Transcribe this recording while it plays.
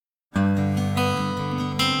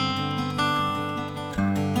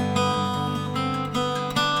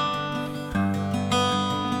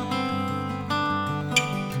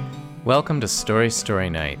Welcome to Story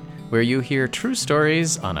Night, where you hear true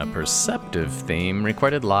stories on a perceptive theme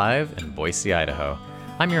recorded live in Boise, Idaho.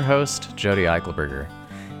 I'm your host, Jodi Eichelberger.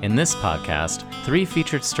 In this podcast, 3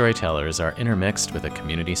 featured storytellers are intermixed with a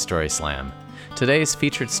community story slam. Today's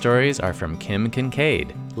featured stories are from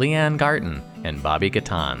KinKaid, LeeAnn Garton, and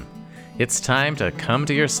Gaytan. It's time to come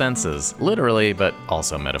to your senses, literally, but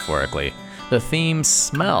also metaphorically. The theme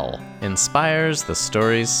smell inspires the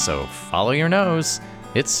stories, so follow your nose.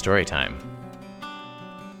 It's story time.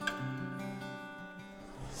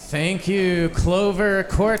 Thank you, Clover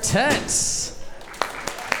Quartet.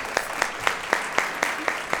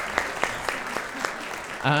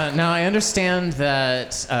 Now, I understand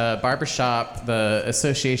that barbershop, the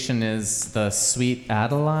association is the Sweet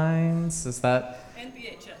Adelines. Is that? And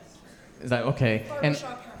BHS. Is that okay?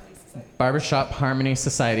 Barbershop Harmony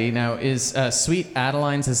Society. Now, is Sweet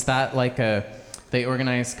Adelines, is that like they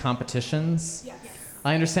organize competitions? Yes.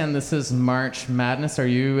 I understand this is March Madness. Are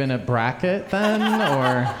you in a bracket then,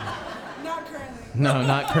 or? Not currently. No,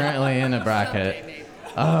 not currently in a bracket. Someday, maybe.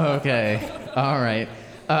 Oh, okay. All right.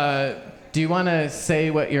 Do you want to say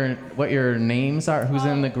what your names are? Who's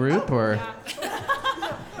in the group, or?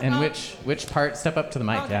 Yeah. And which part? Step up to the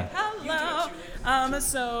mic. Okay. Yeah. Hello.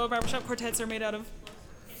 So barbershop quartets are made out of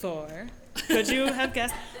 4. Could you have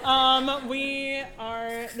guessed?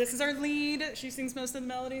 This is our lead. She sings most of the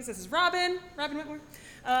melodies. This is Robin Whitmore.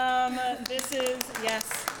 This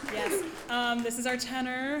is our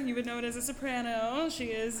tenor. You would know it as a soprano. She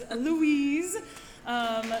is Louise.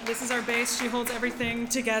 This is our bass. She holds everything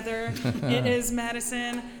together. It is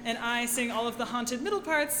Madison, and I sing all of the haunted middle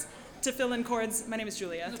parts to fill in chords. My name is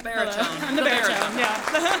Julia. The baritone. I'm the baritone. Yeah.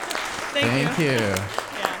 Thank you.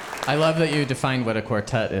 Yeah. I love that you defined what a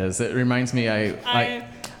quartet is. It reminds me, I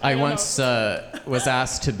once was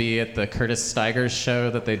asked to be at the Curtis Stigers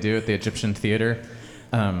show that they do at the Egyptian Theater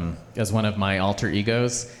as one of my alter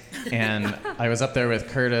egos. And I was up there with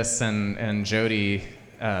Curtis and Jodi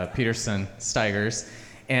Peterson Stigers.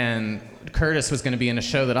 And Curtis was going to be in a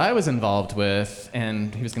show that I was involved with,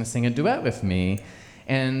 and he was going to sing a duet with me.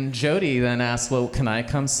 And Jodi then asked, well, can I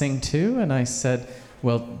come sing too? And I said,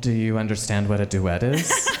 well, do you understand what a duet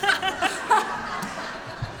is?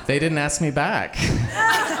 They didn't ask me back.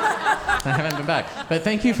 I haven't been back. But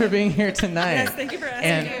thank you for being here tonight. Yes, thank you for asking.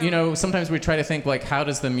 And, you know, sometimes we try to think, like, how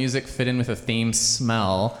does the music fit in with a theme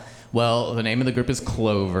smell? Well, the name of the group is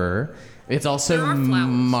Clover. It's also There are flowers.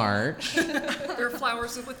 March. There are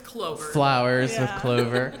flowers with clover. Flowers with Yeah.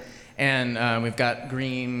 clover. And we've got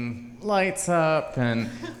green lights up. And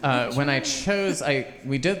when I chose,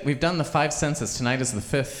 we've done the 5 senses. Tonight is the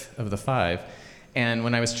 5th of the 5. And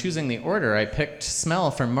when I was choosing the order, I picked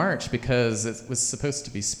smell for March because it was supposed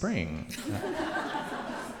to be spring.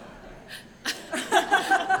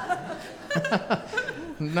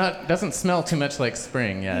 Doesn't smell too much like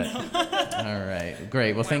spring yet. All right,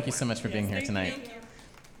 great. Well, thank you so much for being here tonight. Thank you.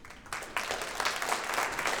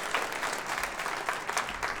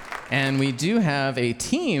 And we do have a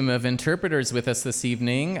team of interpreters with us this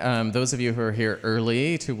evening. Those of you who are here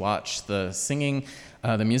early to watch the singing,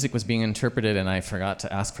 the music was being interpreted, and I forgot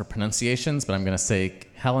to ask for pronunciations, but I'm going to say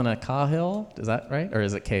Helena Cahill. Is that right? Or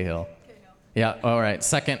is it Cahill? Cahill. Yeah, all right.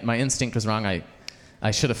 Second, my instinct was wrong.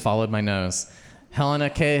 I should have followed my nose. Helena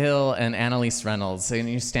Cahill and Annalise Reynolds. Can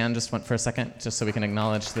you stand just for a second, just so we can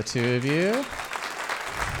acknowledge the two of you?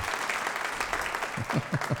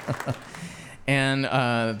 And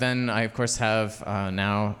then I, of course, have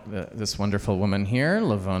now this wonderful woman here,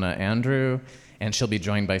 Lavona Andrew, and she'll be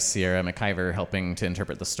joined by Sierra McIver helping to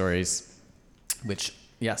interpret the stories, which,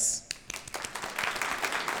 yes.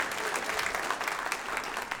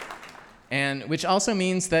 And which also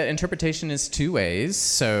means that interpretation is 2 ways.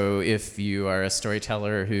 So if you are a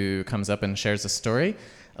storyteller who comes up and shares a story,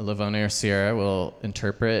 Lavona or Sierra will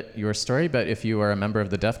interpret your story, but if you are a member of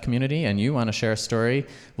the deaf community and you want to share a story,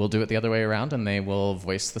 we'll do it the other way around, and they will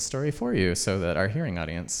voice the story for you so that our hearing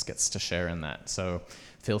audience gets to share in that. So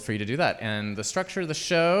feel free to do that. And the structure of the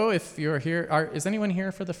show, if you're here, is anyone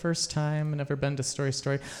here for the first time, never been to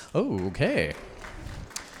Story? Oh, okay.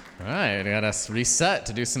 All right, I got us reset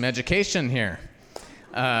to do some education here.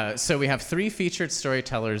 So we have 3 featured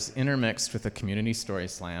storytellers intermixed with a community story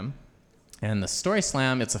slam. And the Story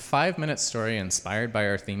Slam, it's a 5-minute story inspired by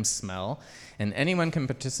our theme smell. And anyone can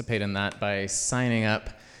participate in that by signing up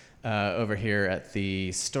over here at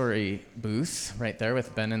the story booth right there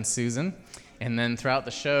with Ben and Susan. And then throughout the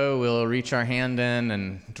show, we'll reach our hand in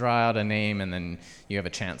and draw out a name, and then you have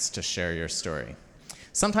a chance to share your story.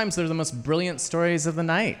 Sometimes they're the most brilliant stories of the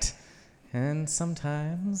night. And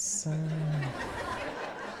sometimes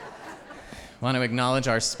want to acknowledge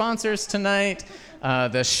our sponsors tonight,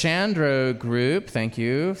 the Chandro Group. Thank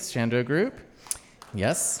you, Chandro Group.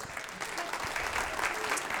 Yes.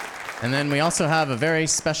 And then we also have a very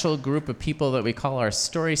special group of people that we call our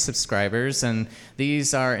story subscribers, and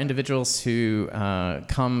these are individuals who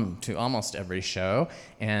come to almost every show,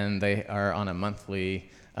 and they are on a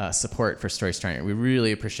monthly support for Story Night. We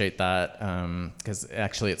really appreciate that because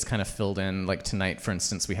actually it's kind of filled in. Like tonight, for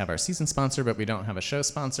instance, we have our season sponsor, but we don't have a show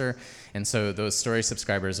sponsor, and so those story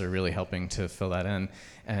subscribers are really helping to fill that in.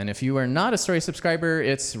 And if you are not a story subscriber,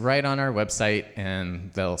 it's right on our website,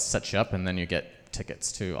 and they'll set you up, and then you get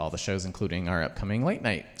tickets to all the shows, including our upcoming late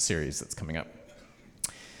night series that's coming up.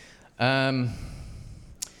 In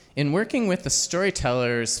working with the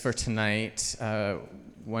storytellers for tonight,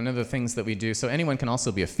 one of the things that we do, so anyone can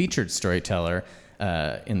also be a featured storyteller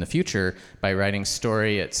in the future by writing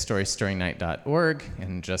story at storynight.org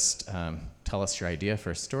and just tell us your idea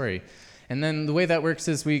for a story. And then the way that works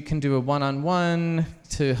is we can do a one-on-one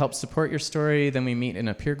to help support your story. Then we meet in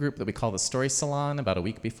a peer group that we call the Story Salon about a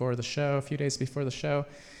week before the show, a few days before the show.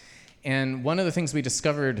 And one of the things we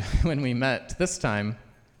discovered when we met this time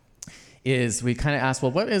is we kind of asked,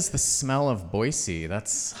 well, what is the smell of Boise?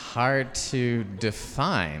 That's hard to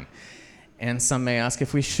define. And some may ask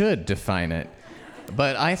if we should define it.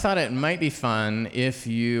 But I thought it might be fun if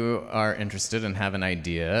you are interested and have an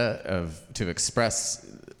idea to express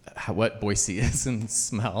what Boise is in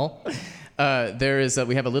smell. We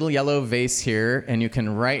have a little yellow vase here, and you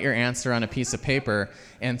can write your answer on a piece of paper.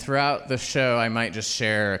 And throughout the show, I might just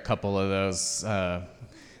share a couple of those,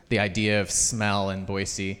 the idea of smell in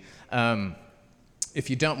Boise. If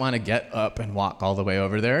you don't want to get up and walk all the way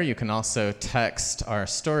over there, you can also text our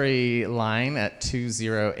story line at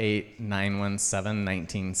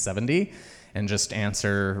 208-917-1970 and just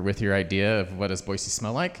answer with your idea of what does Boise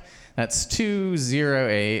smell like. That's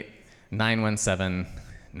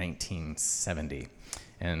 208-917-1970.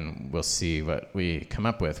 And we'll see what we come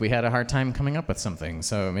up with. We had a hard time coming up with something,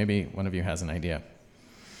 so maybe one of you has an idea.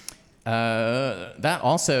 That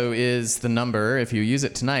also is the number, if you use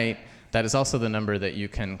it tonight, that is also the number that you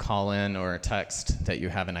can call in or text that you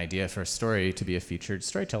have an idea for a story to be a featured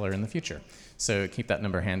storyteller in the future. So keep that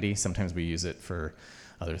number handy. Sometimes we use it for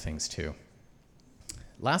other things too.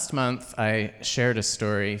 Last month, I shared a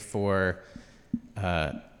story for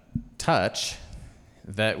Touch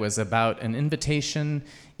that was about an invitation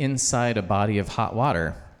inside a body of hot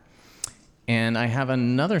water. And I have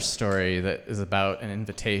another story that is about an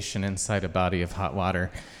invitation inside a body of hot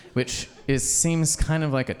water, which seems kind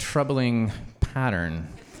of like a troubling pattern,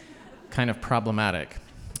 kind of problematic.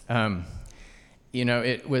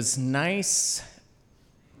 It was nice,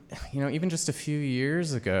 even just a few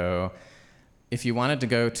years ago, if you wanted to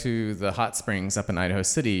go to the hot springs up in Idaho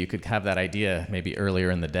City, you could have that idea maybe earlier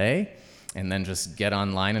in the day, and then just get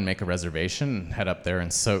online and make a reservation, head up there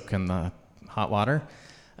and soak in the hot water.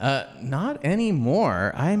 Not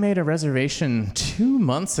anymore. I made a reservation 2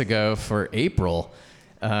 months ago for April,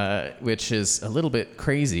 which is a little bit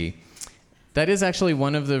crazy. That is actually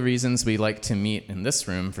one of the reasons we like to meet in this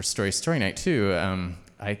room for Story Night too.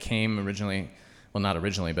 I came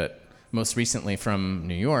but most recently from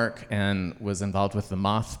New York and was involved with the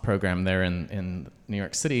Moth program there in New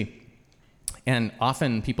York City. And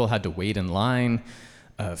often people had to wait in line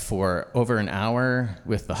for over an hour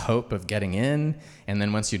with the hope of getting in. And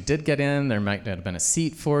then once you did get in, there might have been a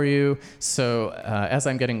seat for you. So as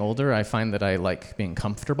I'm getting older, I find that I like being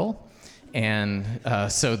comfortable. And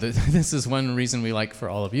so this is one reason we like for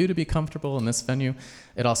all of you to be comfortable in this venue.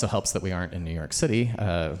 It also helps that we aren't in New York City.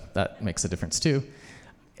 That makes a difference too.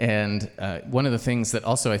 And one of the things that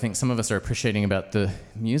also I think some of us are appreciating about the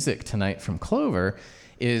music tonight from Clover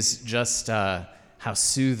is just how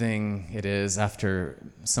soothing it is after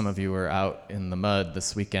some of you were out in the mud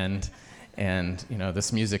this weekend. And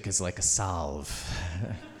this music is like a salve.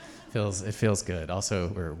 It feels good. Also,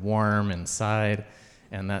 we're warm inside,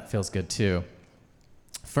 and that feels good too.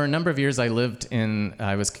 For a number of years, I lived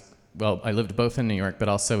both in New York, but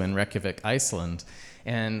also in Reykjavik, Iceland.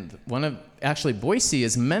 And Boise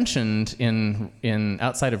is mentioned in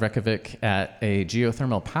outside of Reykjavik at a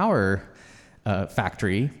geothermal power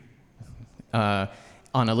factory on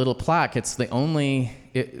a little plaque. It's the only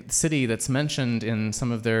city that's mentioned in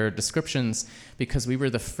some of their descriptions because we were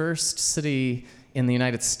the first city in the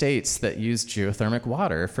United States that used geothermic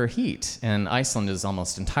water for heat. And Iceland is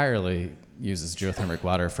almost entirely uses geothermic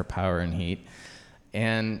water for power and heat.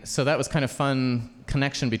 And so that was kind of fun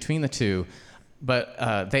connection between the two.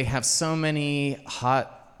 But they have so many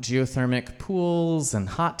hot geothermic pools and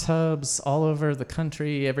hot tubs all over the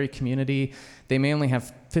country, every community. They may only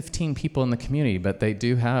have 15 people in the community, but they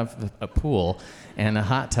do have a pool and a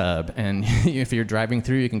hot tub. And if you're driving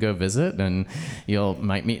through, you can go visit, and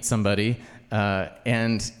might meet somebody.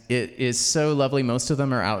 And it is so lovely. Most of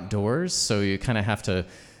them are outdoors, so you kind of have to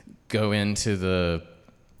go into the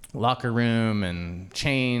locker room and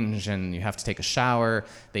change, and you have to take a shower.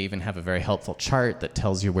 They even have a very helpful chart that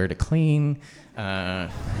tells you where to clean.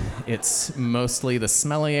 It's mostly the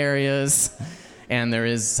smelly areas, and there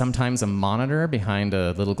is sometimes a monitor behind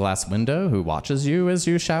a little glass window who watches you as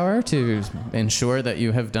you shower to ensure that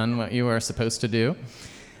you have done what you are supposed to do.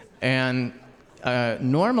 And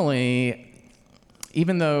normally,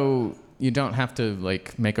 even though you don't have to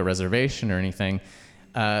make a reservation or anything,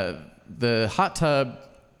 the hot tub,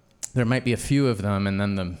 there might be a few of them, and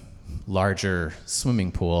then the larger swimming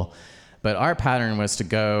pool. But our pattern was to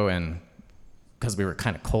go, and because we were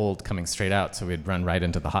kind of cold coming straight out, so we'd run right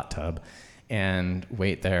into the hot tub and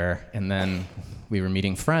wait there. And then we were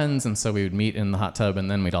meeting friends, and so we would meet in the hot tub, and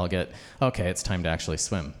then we'd all get, okay, it's time to actually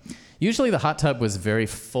swim. Usually the hot tub was very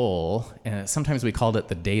full, and sometimes we called it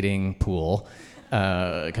the dating pool,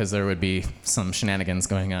 because there would be some shenanigans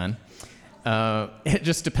going on. It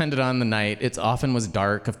just depended on the night. It often was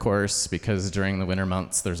dark, of course, because during the winter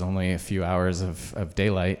months, there's only a few hours of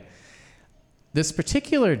daylight. This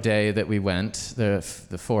particular day that we went, the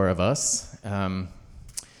four of us,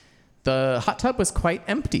 the hot tub was quite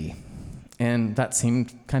empty, and that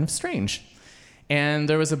seemed kind of strange. And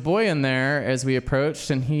there was a boy in there as we approached,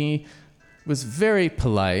 and he was very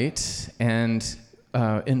polite and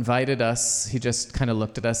invited us. He just kind of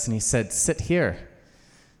looked at us, and he said, sit here.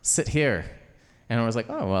 And I was like,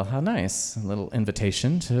 oh, well, how nice. A little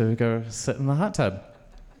invitation to go sit in the hot tub.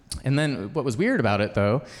 And then what was weird about it,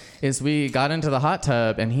 though, is we got into the hot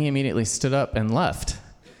tub, and he immediately stood up and left.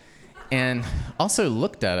 And also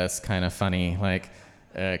looked at us kind of funny, like,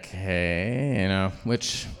 okay,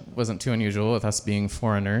 which wasn't too unusual with us being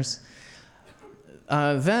foreigners.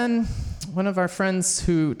 Then one of our friends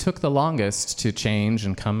who took the longest to change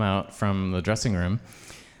and come out from the dressing room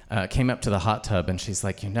came up to the hot tub, and she's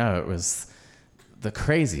like, it was the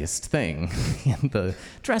craziest thing in the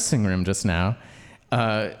dressing room just now.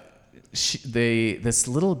 This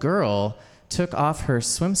little girl took off her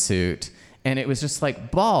swimsuit, and it was just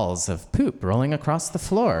like balls of poop rolling across the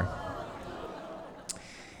floor.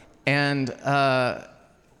 And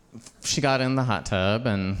she got in the hot tub,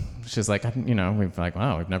 and she's like,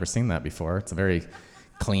 wow, we've never seen that before. It's a very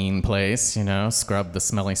clean place, scrub the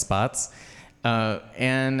smelly spots.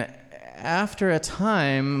 And after a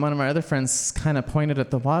time, one of my other friends kind of pointed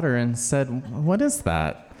at the water and said, what is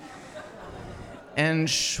that? And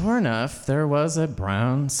sure enough, there was a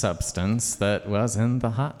brown substance that was in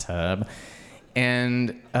the hot tub.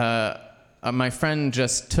 And my friend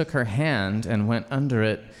just took her hand and went under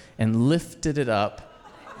it and lifted it up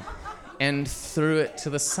and threw it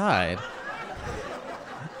to the side.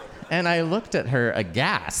 And I looked at her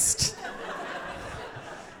aghast.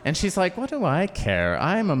 And she's like, what do I care?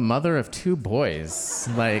 I'm a mother of 2 boys.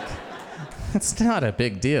 It's not a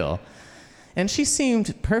big deal. And she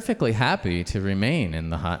seemed perfectly happy to remain in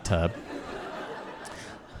the hot tub.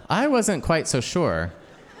 I wasn't quite so sure.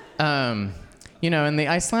 And the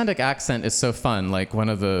Icelandic accent is so fun. One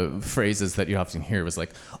of the phrases that you often hear was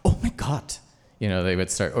like, oh my God. They would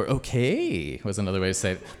start, or okay was another way to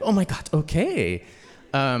say it. Oh my God, okay.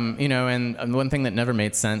 And one thing that never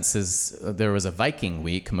made sense is there was a Viking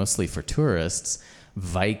week, mostly for tourists,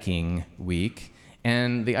 Viking week,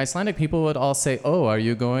 and the Icelandic people would all say, oh, are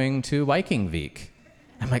you going to Viking week?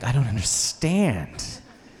 I'm like, I don't understand.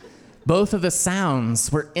 Both of the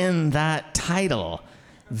sounds were in that title,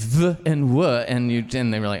 v and w, and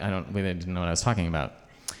they were like, they didn't know what I was talking about.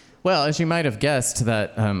 Well, as you might have guessed,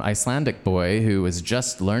 that Icelandic boy who was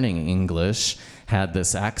just learning English had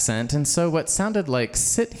this accent, and so what sounded like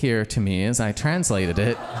sit here to me as I translated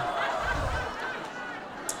it,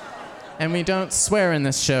 and we don't swear in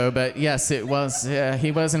this show, but yes, it was,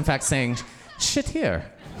 he was in fact saying, shit here.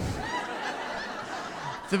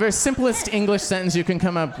 The very simplest English sentence you can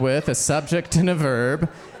come up with, a subject and a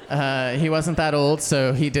verb. He wasn't that old,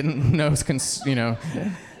 so he didn't know,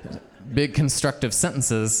 big constructive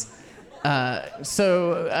sentences.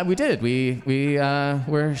 So we did. We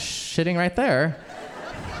were shitting right there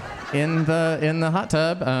in the hot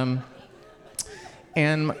tub.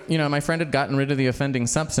 And my friend had gotten rid of the offending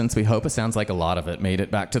substance. We hope. It sounds like a lot of it made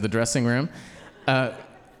it back to the dressing room.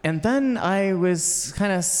 And then I was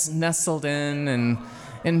kind of nestled in and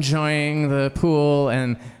enjoying the pool,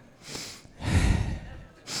 and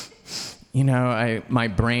My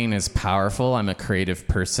brain is powerful. I'm a creative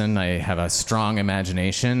person. I have a strong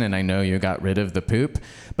imagination, and I know you got rid of the poop,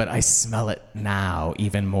 but I smell it now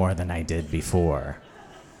even more than I did before.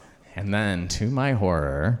 And then, to my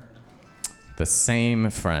horror, the same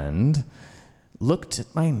friend looked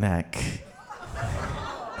at my neck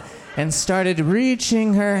and started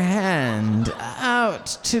reaching her hand out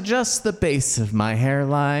to just the base of my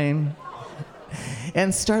hairline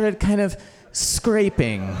and started kind of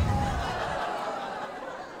scraping.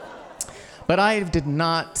 But I did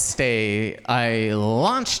not stay. I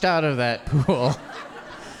launched out of that pool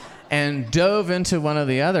and dove into one of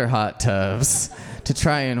the other hot tubs to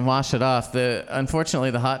try and wash it off.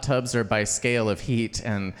 Unfortunately, the hot tubs are by scale of heat,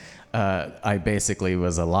 and I basically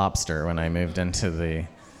was a lobster when I moved into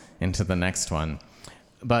the next one.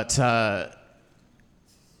 But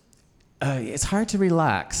it's hard to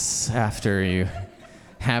relax after you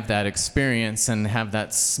have that experience and have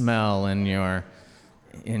that smell in your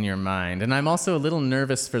mind. And I'm also a little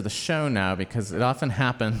nervous for the show now, because it often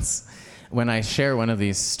happens when I share one of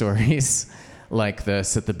these stories like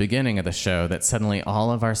this at the beginning of the show that suddenly all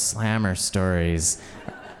of our slammer stories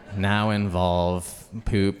now involve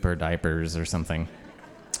poop or diapers or something.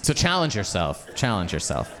 So challenge yourself.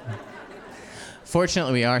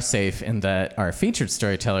 Fortunately, we are safe in that our featured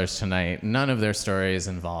storytellers tonight, none of their stories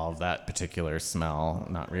involve that particular smell.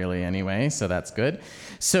 Not really anyway, so that's good.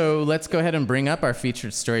 So let's go ahead and bring up our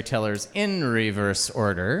featured storytellers in reverse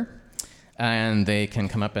order. And they can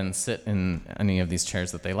come up and sit in any of these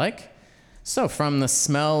chairs that they like. So from the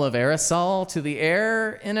smell of aerosol to the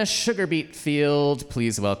air in a sugar beet field,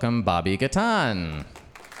 please welcome Bobby Gaytan.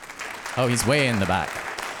 Oh, he's way in the back.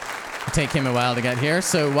 It'll take him a while to get here.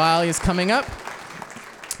 So while he's coming up,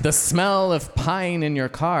 the smell of pine in your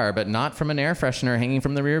car, but not from an air freshener hanging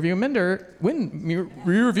from the rearview mirror.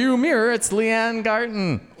 It's LeeAnn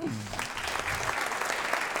Garton.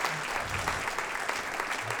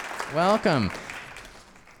 Welcome.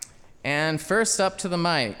 And first up to the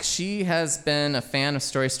mic, she has been a fan of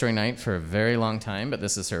Story Night for a very long time, but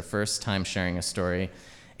this is her first time sharing a story.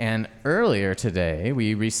 And earlier today,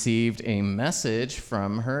 we received a message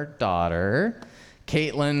from her daughter.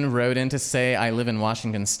 Caitlin wrote in to say, I live in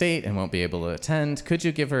Washington State and won't be able to attend. Could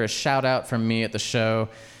you give her a shout out from me at the show?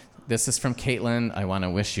 This is from Caitlin. I want to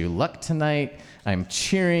wish you luck tonight. I'm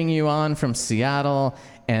cheering you on from Seattle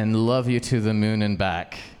and love you to the moon and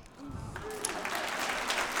back.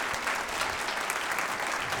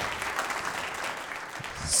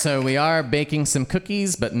 So we are baking some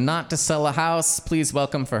cookies, but not to sell a house. Please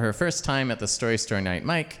welcome for her first time at the Story Night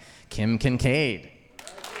mic, KinKaid.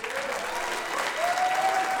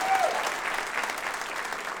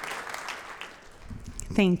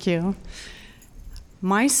 Thank you.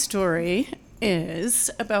 My story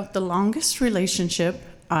is about the longest relationship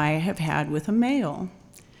I have had with a male.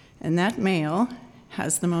 And that male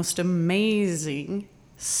has the most amazing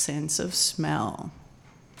sense of smell.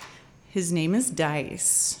 His name is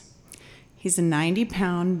Dice. He's a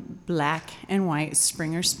 90-pound black and white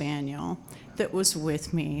Springer Spaniel that was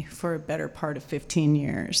with me for a better part of 15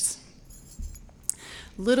 years.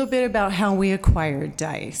 A little bit about how we acquired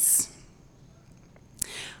Dice.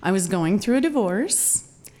 I was going through a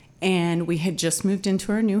divorce, and we had just moved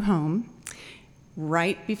into our new home.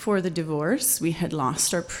 Right before the divorce, we had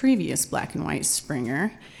lost our previous black and white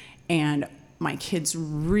Springer, and my kids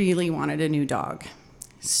really wanted a new dog.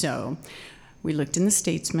 So we looked in the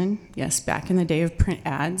Statesman, yes, back in the day of print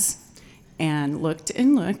ads, and looked,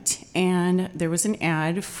 and there was an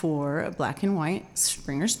ad for a black and white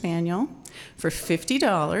Springer Spaniel for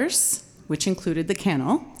 $50, which included the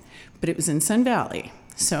kennel, but it was in Sun Valley.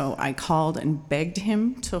 So I called and begged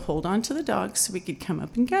him to hold on to the dog so we could come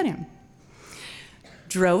up and get him.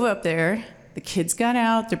 Drove up there. The kids got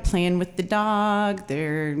out. They're playing with the dog.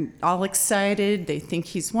 They're all excited. They think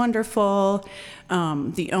he's wonderful.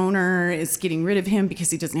 The owner is getting rid of him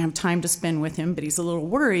because he doesn't have time to spend with him, but he's a little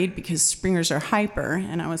worried because Springers are hyper.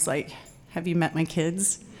 And I was like, have you met my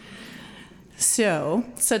kids? So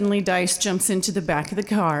suddenly Dice jumps into the back of the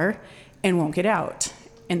car and won't get out.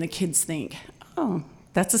 And the kids think, oh,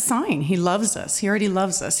 that's a sign. He loves us. He already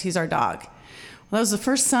loves us. He's our dog. Well, that was the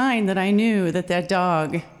first sign that I knew that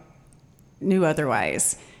dog knew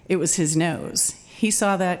otherwise. It was his nose. He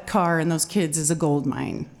saw that car and those kids as a gold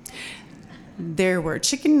mine. There were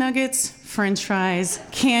chicken nuggets, French fries,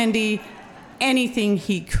 candy, anything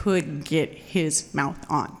he could get his mouth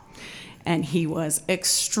on. And he was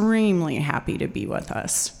extremely happy to be with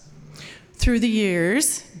us. Through the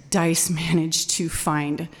years, Dice managed to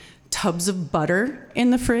find tubs of butter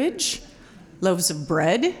in the fridge, loaves of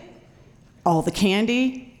bread, all the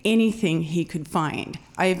candy, anything he could find.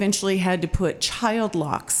 I eventually had to put child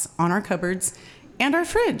locks on our cupboards and our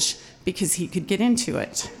fridge because he could get into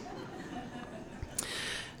it.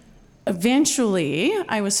 Eventually,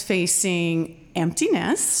 I was facing empty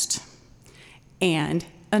nest and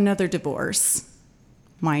another divorce.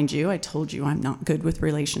 Mind you, I told you I'm not good with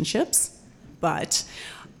relationships, but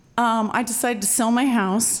I decided to sell my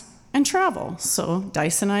house and travel. So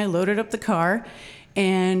Dice and I loaded up the car,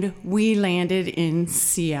 and we landed in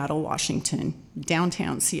Seattle, Washington,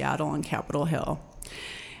 downtown Seattle on Capitol Hill.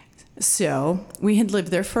 So we had lived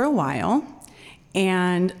there for a while,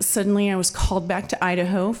 and suddenly I was called back to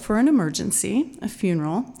Idaho for an emergency, a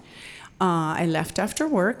funeral. I left after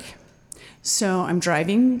work, so I'm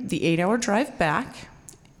driving the 8-hour drive back.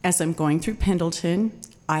 As I'm going through Pendleton,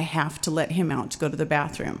 I have to let him out to go to the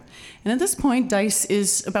bathroom. And at this point, Dice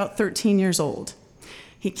is about 13 years old.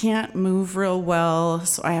 He can't move real well,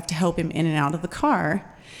 so I have to help him in and out of the car.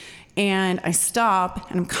 And I stop,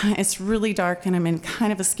 and it's really dark, and I'm in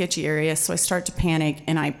kind of a sketchy area, so I start to panic,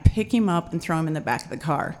 and I pick him up and throw him in the back of the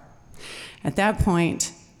car. At that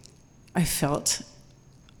point, I felt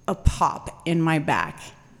a pop in my back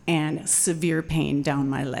and severe pain down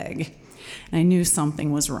my leg. And I knew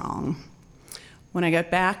something was wrong. When I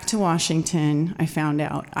got back to Washington, I found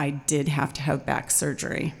out I did have to have back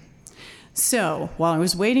surgery. So while I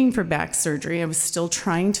was waiting for back surgery, I was still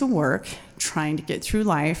trying to work, trying to get through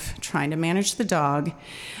life, trying to manage the dog,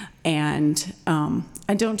 and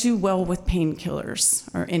I don't do well with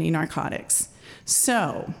painkillers or any narcotics.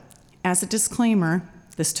 So, as a disclaimer,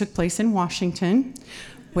 this took place in Washington,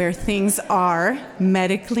 where things are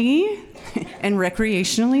medically and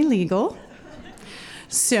recreationally legal.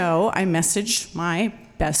 So I messaged my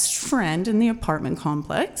best friend in the apartment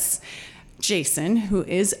complex, Jason, who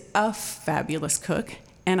is a fabulous cook,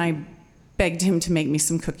 and I begged him to make me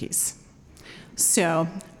some cookies. So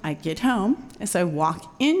I get home. As I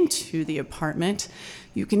walk into the apartment,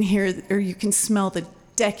 you can hear, or you can smell the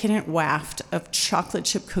decadent waft of chocolate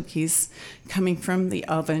chip cookies coming from the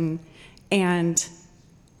oven, and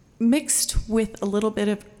mixed with a little bit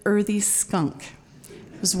of earthy skunk.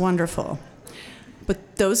 It was wonderful.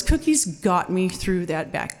 But those cookies got me through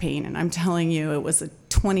that back pain, and I'm telling you, it was a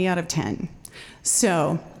 20 out of 10.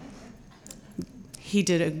 So he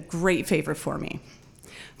did a great favor for me.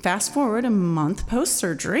 Fast forward a month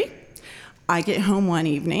post-surgery, I get home one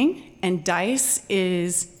evening, and Dice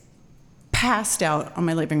is passed out on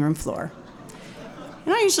my living room floor.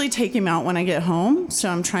 And I usually take him out when I get home, so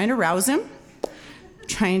I'm trying to rouse him,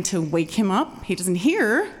 trying to wake him up. He doesn't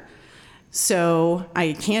hear, so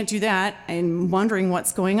I can't do that. I'm wondering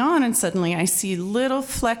what's going on, and suddenly I see little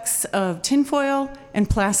flecks of tinfoil and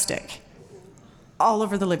plastic all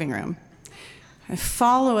over the living room. I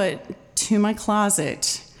follow it to my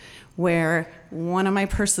closet, where one of my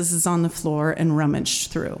purses is on the floor and rummaged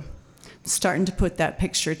through. I'm starting to put that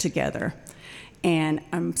picture together, and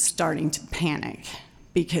I'm starting to panic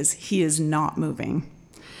because he is not moving.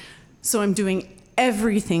 So I'm doing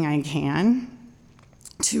everything I can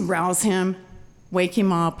to rouse him, wake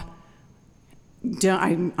him up.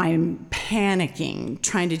 I'm panicking,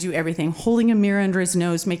 trying to do everything, holding a mirror under his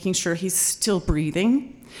nose, making sure he's still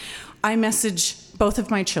breathing. I message both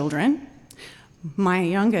of my children. My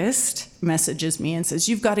youngest messages me and says,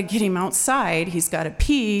 "You've got to get him outside. He's got to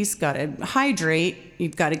pee, he's got to hydrate,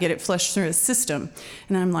 you've got to get it flushed through his system."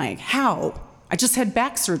 And I'm like, how? I just had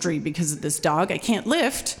back surgery because of this dog. I can't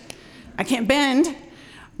lift. I can't bend.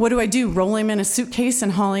 What do? Roll him in a suitcase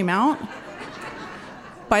and haul him out?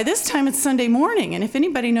 By this time, it's Sunday morning, and if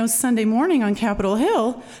anybody knows Sunday morning on Capitol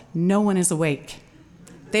Hill, no one is awake.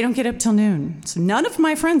 They don't get up till noon. So none of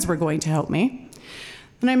my friends were going to help me.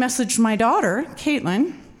 Then I messaged my daughter,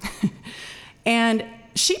 Caitlin, and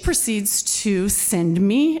she proceeds to send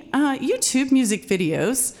me YouTube music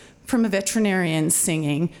videos from a veterinarian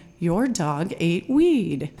singing, "Your dog ate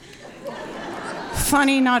weed."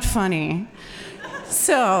 Funny, not funny.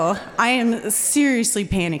 So I am seriously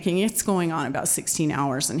panicking. It's going on about 16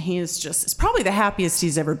 hours, and he is just, it's probably the happiest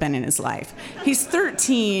he's ever been in his life. He's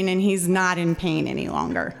 13, and he's not in pain any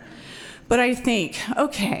longer. But I think,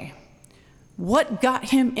 okay, what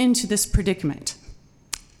got him into this predicament?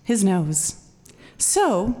 His nose.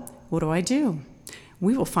 So what do?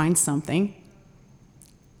 We will find something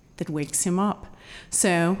that wakes him up.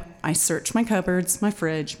 So I search my cupboards, my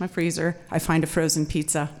fridge, my freezer. I find a frozen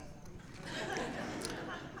pizza.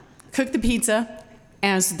 Cook the pizza.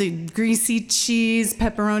 As the greasy cheese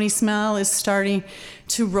pepperoni smell is starting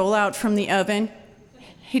to roll out from the oven,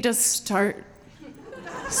 he does start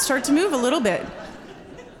to move a little bit.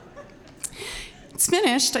 It's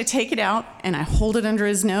finished. I take it out and I hold it under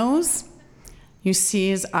his nose, You see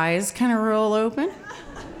his eyes kind of roll open.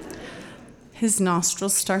 His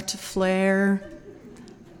nostrils start to flare.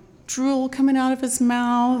 Drool coming out of his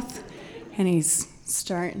mouth. And he's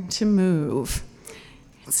starting to move.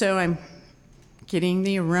 So I'm getting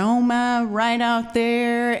the aroma right out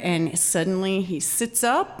there, and suddenly he sits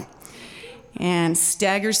up and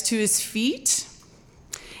staggers to his feet,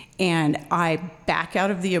 and I back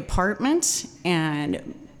out of the apartment,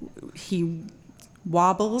 and he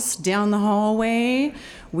wobbles down the hallway.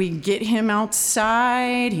 We get him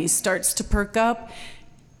outside. He starts to perk up.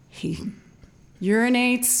 He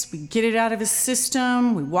urinates. We get it out of his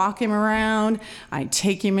system. We walk him around. I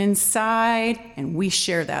take him inside, and we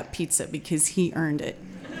share that pizza because he earned it.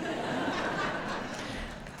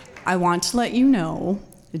 I want to let you know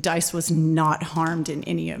Dice was not harmed in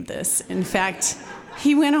any of this. In fact,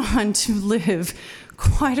 he went on to live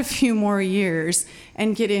quite a few more years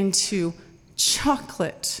and get into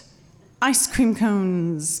chocolate, ice cream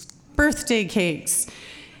cones, birthday cakes.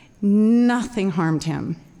 Nothing harmed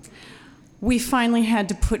him. We finally had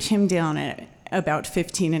to put him down at about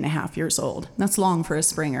 15 and a half years old. That's long for a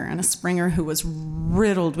Springer, and a Springer who was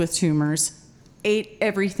riddled with tumors, ate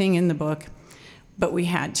everything in the book, but we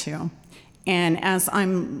had to. And as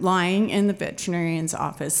I'm lying in the veterinarian's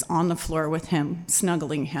office on the floor with him,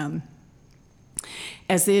 snuggling him,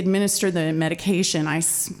 as they administer the medication, I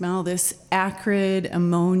smell this acrid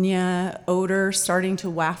ammonia odor starting to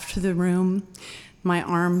waft through the room. My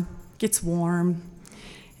arm gets warm,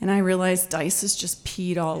 and I realize Dice has just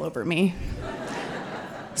peed all over me.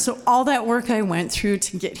 So all that work I went through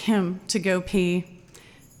to get him to go pee,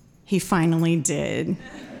 he finally did.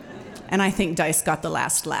 And I think Dice got the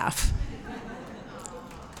last laugh.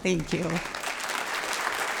 Thank you.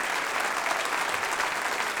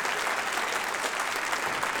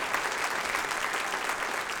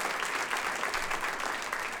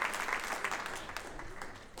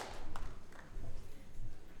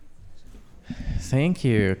 Thank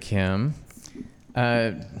you, Kim.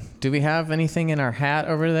 Do we have anything in our hat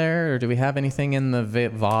over there, or do we have anything in the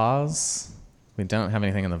vase? We don't have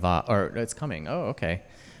anything in the vase, or it's coming. Oh, okay.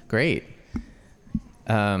 Great.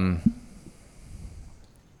 Now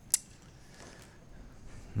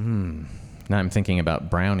I'm thinking about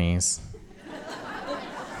brownies.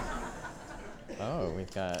 Oh,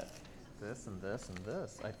 we've got this and this and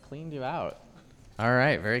this. I've cleaned you out. All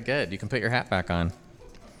right, very good. You can put your hat back on.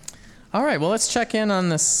 All right, well, let's check in on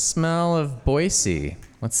the smell of Boise.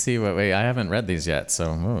 Let's see wait, I haven't read these yet,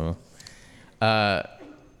 so.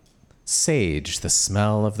 Sage, the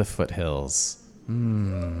smell of the foothills.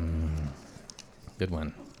 Good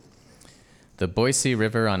one. The Boise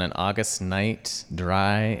River on an August night,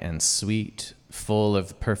 dry and sweet, full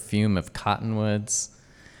of perfume of cottonwoods.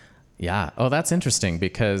 Yeah, oh, that's interesting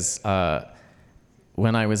because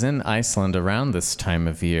when I was in Iceland around this time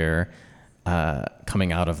of year,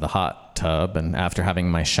 coming out of the hot tub and after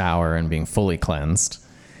having my shower and being fully cleansed,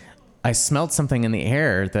 I smelled something in the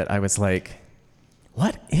air that I was like,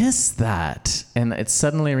 what is that? And it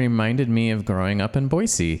suddenly reminded me of growing up in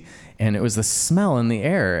Boise. And it was the smell in the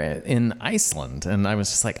air in Iceland. And I was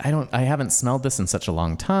just like, I haven't smelled this in such a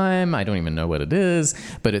long time. I don't even know what it is,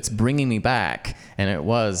 but it's bringing me back. And it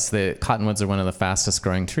was, the cottonwoods are one of the fastest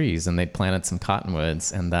growing trees, and they'd planted some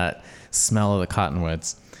cottonwoods, and that smell of the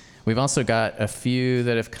cottonwoods. We've also got a few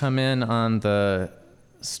that have come in on the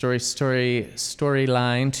storyline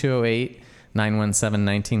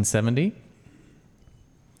 208-917-1970.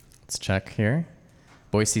 Let's check here.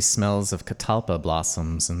 Boise smells of catalpa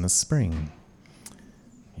blossoms in the spring.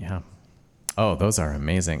 Yeah. Oh, those are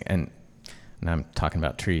amazing. And now I'm talking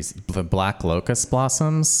about trees. The black locust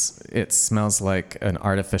blossoms, it smells like an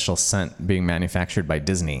artificial scent being manufactured by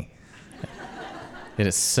Disney. It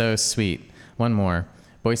is so sweet. One more.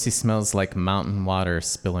 Boise smells like mountain water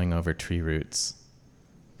spilling over tree roots.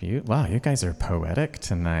 Wow, you guys are poetic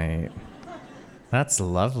tonight. That's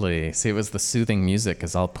lovely. See, it was the soothing music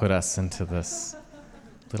has all put us into this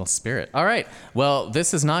little spirit. All right. Well,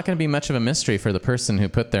 this is not going to be much of a mystery for the person who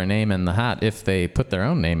put their name in the hat, if they put their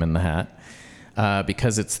own name in the hat,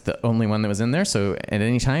 because it's the only one that was in there. So at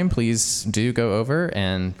any time, please do go over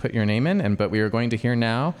and put your name in. But we are going to hear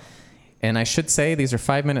now, and I should say these are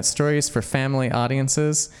 5-minute stories for family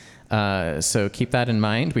audiences. So keep that in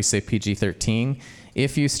mind. We say PG-13.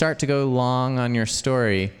 If you start to go long on your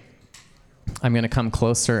story, I'm going to come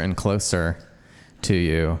closer and closer to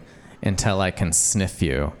you until I can sniff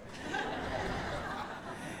you.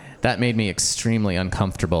 That made me extremely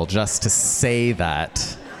uncomfortable just to say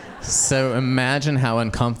that. So imagine how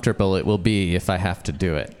uncomfortable it will be if I have to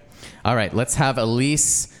do it. All right, let's have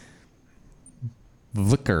Elise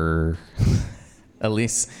Vicker.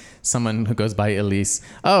 Elise, someone who goes by Elise.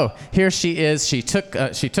 Oh, here she is. She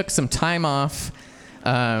took some time off.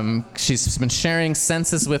 She's been sharing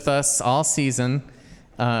senses with us all season.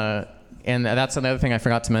 And that's another thing I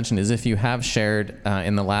forgot to mention is if you have shared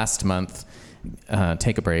in the last month,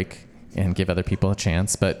 take a break and give other people a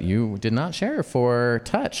chance. But you did not share for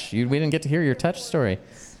touch. We didn't get to hear your touch story.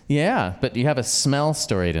 Yeah, but you have a smell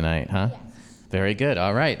story tonight, huh? Very good.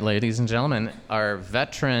 All right, ladies and gentlemen, our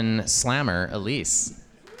veteran slammer, Elise.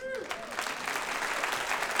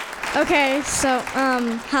 Okay, so,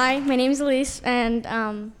 hi, my name is Elise, and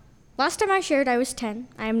last time I shared, I was 10.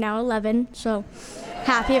 I am now 11, so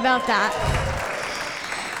happy about that.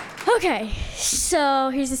 Okay, so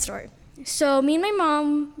here's the story. So me and my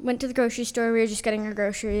mom went to the grocery store. We were just getting our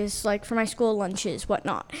groceries, like for my school lunches,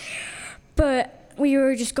 whatnot. But we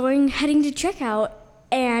were just heading to checkout,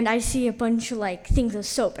 and I see a bunch of like things of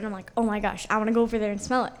soap, and I'm like, oh my gosh, I want to go over there and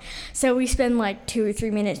smell it. So we spend like 2 or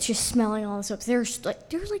 3 minutes just smelling all the soaps. There's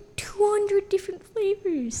like 200 different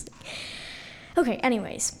flavors. Okay,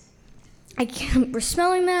 anyways, we're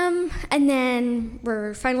smelling them, and then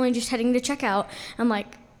we're finally just heading to checkout. I'm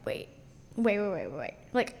like, wait.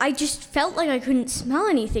 Like, I just felt like I couldn't smell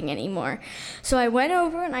anything anymore. So I went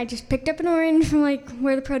over and I just picked up an orange from like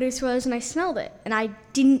where the produce was, and I smelled it, and I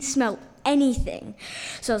didn't smell anything.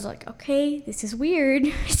 So I was like, okay, this is weird.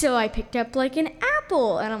 So I picked up like an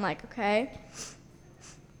apple, and I'm like,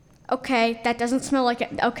 okay, that doesn't smell like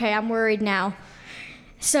it. Okay, I'm worried now.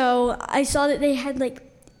 So I saw that they had like,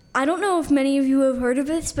 I don't know if many of you have heard of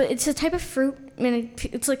this, but it's a type of fruit, and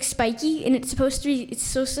it's like spiky, and it's supposed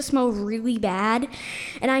to smell really bad.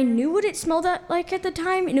 And I knew what it smelled like at the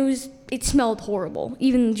time, and it smelled horrible,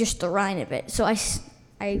 even just the rind of it. So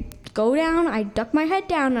I go down, I duck my head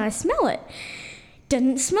down, and I smell it.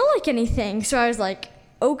 Didn't smell like anything. So I was like,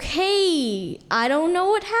 okay, I don't know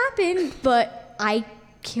what happened, but I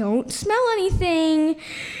don't smell anything.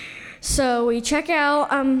 So we check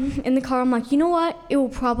out in the car. I'm like, you know what? It will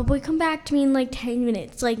probably come back to me in like 10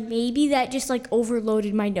 minutes. Like maybe that just like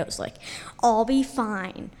overloaded my nose. Like I'll be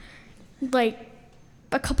fine. Like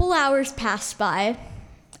a couple hours passed by.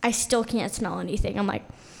 I still can't smell anything. I'm like,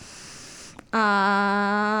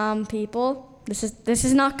 people, this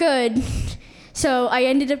is not good. So I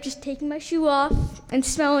ended up just taking my shoe off and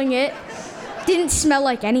smelling it. Didn't smell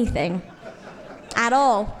like anything at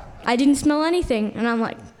all. I didn't smell anything, and I'm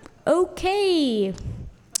like, okay,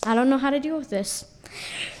 I don't know how to deal with this.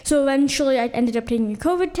 So eventually I ended up taking a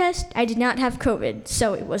COVID test. I did not have COVID,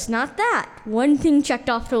 so it was not that. One thing checked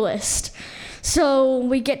off the list. So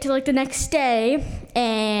we get to like the next day,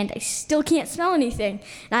 and I still can't smell anything.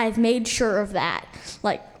 And I've made sure of that.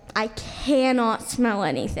 Like, I cannot smell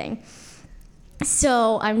anything.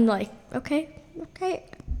 So I'm like, okay, am I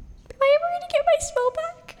ever gonna get my smell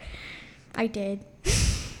back? I did.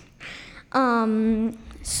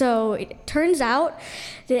 So it turns out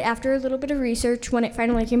that after a little bit of research, when it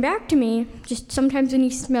finally came back to me, just sometimes when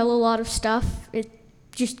you smell a lot of stuff, it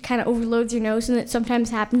just kind of overloads your nose, and it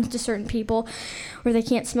sometimes happens to certain people where they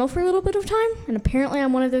can't smell for a little bit of time. And apparently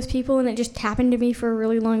I'm one of those people, and it just happened to me for a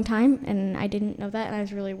really long time, and I didn't know that, and I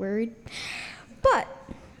was really worried.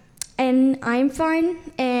 And I'm fine,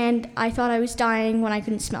 and I thought I was dying when I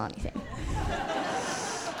couldn't smell anything.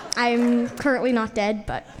 I'm currently not dead,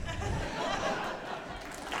 but...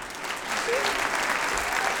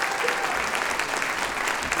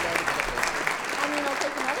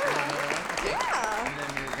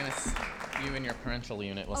 Parental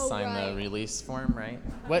unit will sign the release form, right?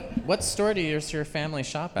 What store does your family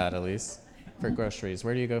shop at, Elise, for groceries?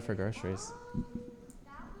 Where do you go for groceries?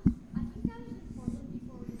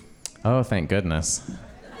 Oh, thank goodness.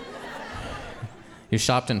 You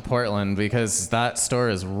shopped in Portland because that store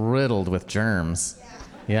is riddled with germs.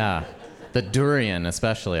 Yeah. The durian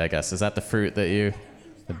especially, I guess. Is that the fruit that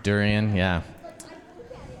the durian? Yeah.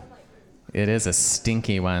 It is a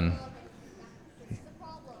stinky one.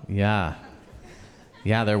 Yeah.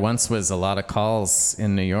 Yeah, there once was a lot of calls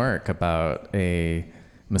in New York about a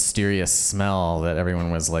mysterious smell that everyone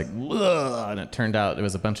was like, ugh, and it turned out it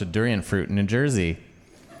was a bunch of durian fruit in New Jersey.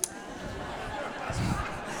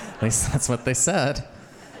 At least that's what they said.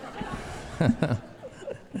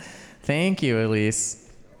 Thank you, Elise.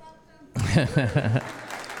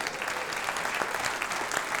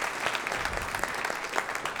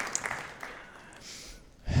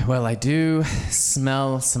 Well, I do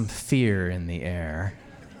smell some fear in the air.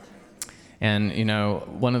 And,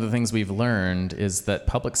 one of the things we've learned is that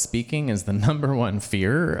public speaking is the #1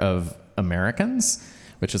 fear of Americans,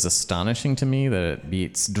 which is astonishing to me that it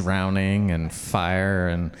beats drowning and fire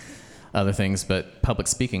and other things, but public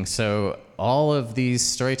speaking. So all of these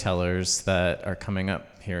storytellers that are coming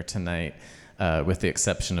up here tonight, with the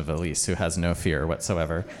exception of Elise, who has no fear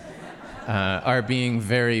whatsoever, are being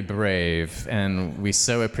very brave, and we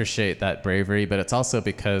so appreciate that bravery, but it's also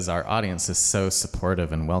because our audience is so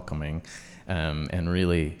supportive and welcoming, and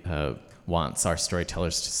really wants our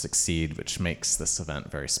storytellers to succeed, which makes this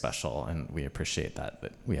event very special, and we appreciate that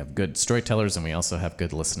we have good storytellers and we also have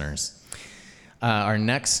good listeners. Our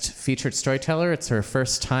next featured storyteller, it's her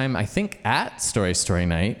first time, I think, at Story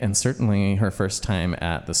Night, and certainly her first time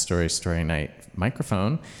at the Story Night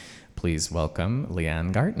microphone. Please welcome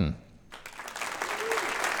LeeAnn Garton.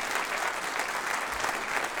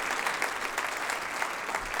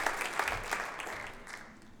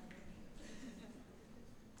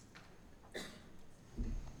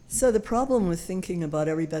 So the problem with thinking about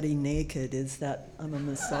everybody naked is that I'm a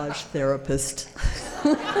massage therapist.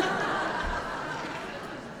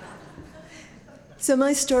 So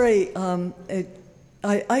my story,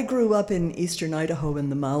 I grew up in eastern Idaho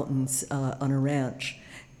in the mountains on a ranch,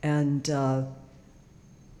 and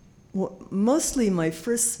mostly my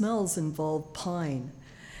first smells involved pine.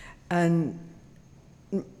 And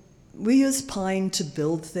we used pine to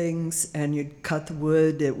build things, and you'd cut the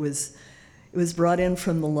wood. It was brought in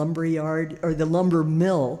from the lumber yard or the lumber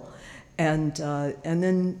mill, and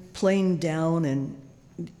then planed down, and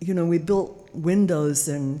we built windows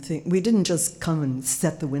and we didn't just come and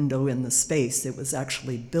set the window in the space. It was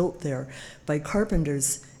actually built there by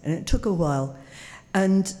carpenters, and it took a while.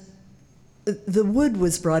 And the wood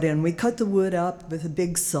was brought in. We cut the wood up with a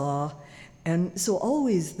big saw, and so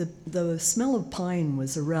always the smell of pine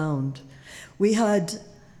was around. We had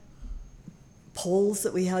poles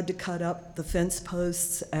that we had to cut up, the fence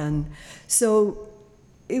posts, and so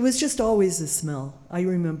it was just always a smell. I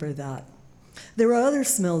remember that. There were other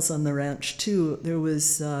smells on the ranch too. There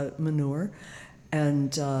was manure,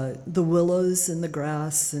 and the willows and the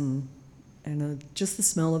grass, and just the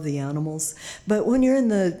smell of the animals. But when you're in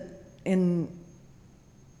the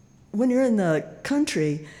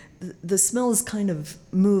country, the smells kind of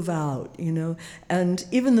move out, and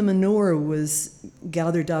even the manure was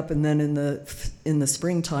gathered up, and then in the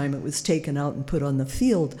springtime it was taken out and put on the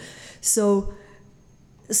field. So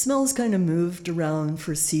the smells kind of moved around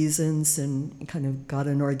for seasons and kind of got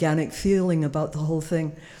an organic feeling about the whole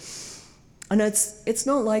thing. And it's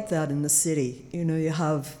not like that in the city. You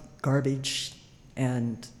have garbage,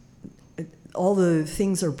 and all the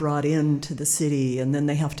things are brought into the city, and then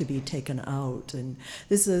they have to be taken out. And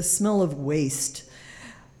there's a smell of waste.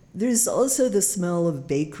 There's also the smell of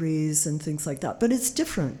bakeries and things like that. But it's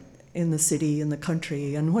different in the city, in the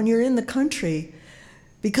country. And when you're in the country,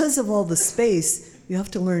 because of all the space, you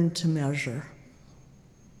have to learn to measure.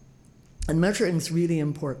 And measuring is really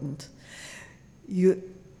important.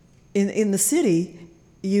 In the city,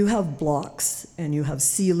 you have blocks, and you have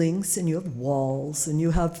ceilings, and you have walls, and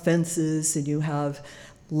you have fences, and you have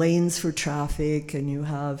lanes for traffic, and you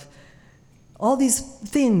have all these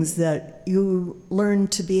things that you learn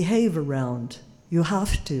to behave around. You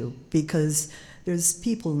have to, because there's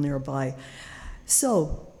people nearby.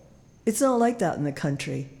 So it's not like that in the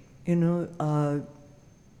country.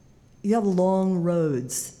 You have long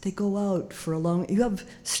roads. They go out for you have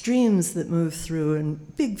streams that move through,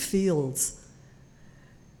 and big fields.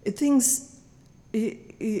 If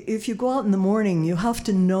you go out in the morning, you have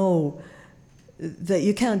to know that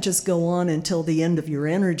you can't just go on until the end of your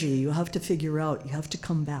energy. You have to figure out, you have to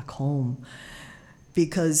come back home,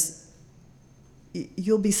 because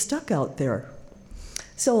you'll be stuck out there.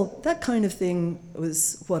 So that kind of thing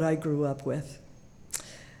was what I grew up with.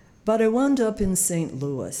 But I wound up in St.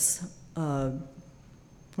 Louis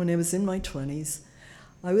when I was in my 20s.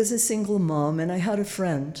 I was a single mom, and I had a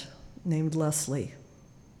friend named Leslie.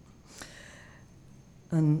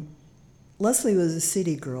 And Leslie was a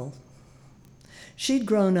city girl. She'd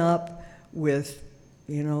grown up with,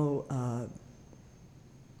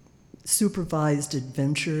 supervised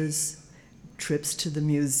adventures, trips to the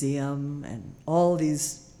museum, and all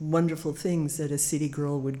these wonderful things that a city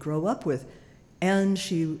girl would grow up with. And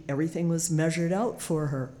everything was measured out for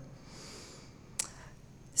her.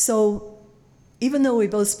 So even though we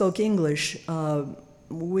both spoke English,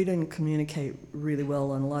 we didn't communicate really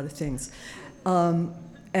well on a lot of things. And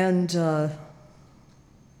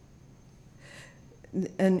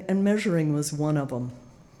measuring was one of them.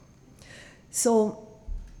 So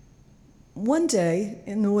one day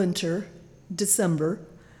in the winter, December,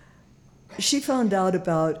 she found out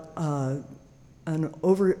about a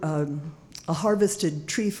harvested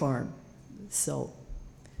tree farm.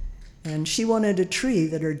 And she wanted a tree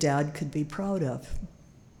that her dad could be proud of.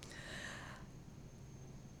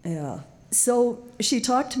 Yeah. So she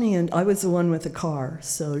talked me, and I was the one with the car,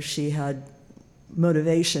 so she had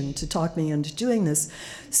motivation to talk me into doing this.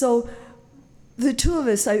 So the two of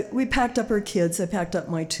us, we packed up our kids. I packed up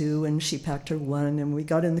my two, and she packed her one, and we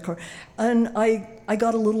got in the car. And I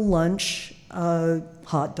got a little lunch,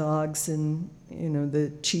 hot dogs, and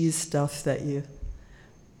the cheese stuff that you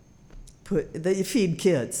feed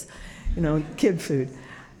kids, kid food.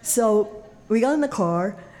 So we got in the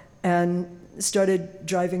car and started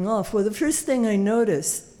driving off. Well, the first thing I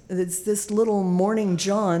noticed is this little morning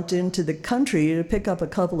jaunt into the country to pick up a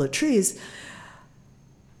couple of trees.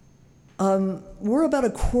 We're about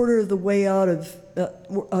a quarter of the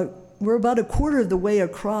way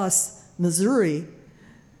across Missouri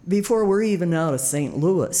before we're even out of St.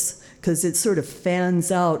 Louis, because it sort of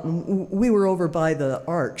fans out. And we were over by the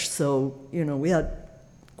arch, so we had a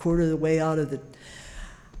quarter of the way out of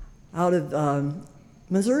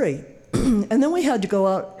Missouri. And then we had to go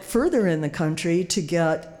out further in the country to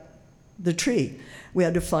get the tree. We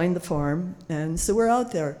had to find the farm, and so we're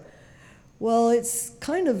out there. Well, it's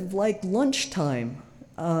kind of like lunchtime.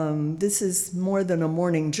 This is more than a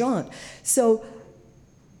morning jaunt. So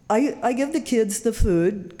I give the kids the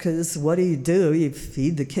food, because what do? You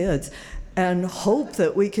feed the kids, and hope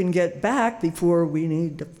that we can get back before we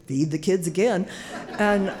need to feed the kids again.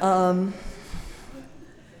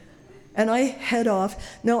 And I head off.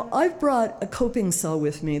 Now, I've brought a coping saw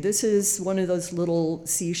with me. This is one of those little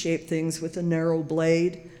C-shaped things with a narrow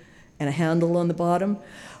blade and a handle on the bottom.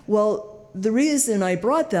 Well, the reason I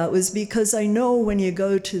brought that was because I know when you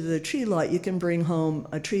go to the tree lot, you can bring home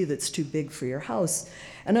a tree that's too big for your house.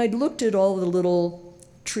 And I'd looked at all the little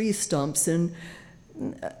tree stumps, and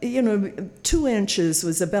 2 inches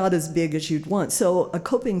was about as big as you'd want. So a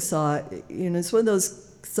coping saw, it's one of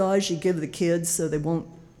those saws you give the kids so they won't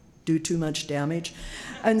do too much damage.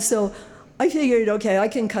 And so I figured, okay, I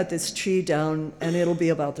can cut this tree down and it'll be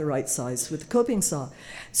about the right size with the coping saw.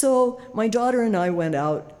 So my daughter and I went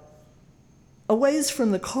out a ways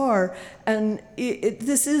from the car, and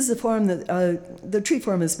this is the farm that, the tree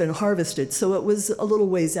farm has been harvested, so it was a little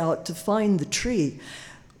ways out to find the tree.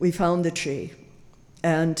 We found the tree,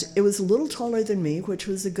 and it was a little taller than me, which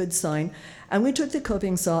was a good sign, and we took the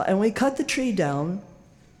coping saw and we cut the tree down,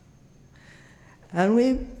 and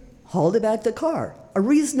we hauled it back to the car, a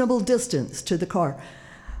reasonable distance to the car.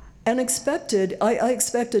 And I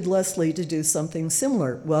expected Leslie to do something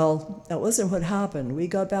similar. Well, that wasn't what happened. We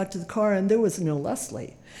got back to the car and there was no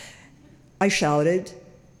Leslie. I shouted,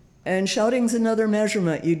 and shouting's another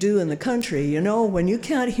measurement you do in the country. When you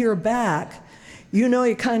can't hear back,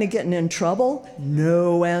 you're kind of getting in trouble.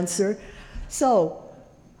 No answer. So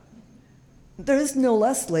there's no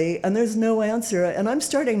Leslie and there's no answer, and I'm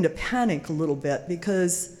starting to panic a little bit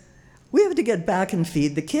because we have to get back and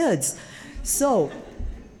feed the kids. So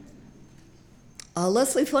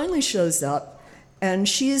Leslie finally shows up, and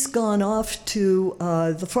she's gone off to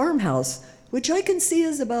the farmhouse, which I can see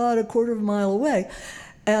is about a quarter of a mile away.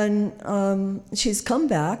 And she's come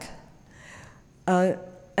back, and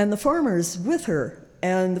the farmer's with her.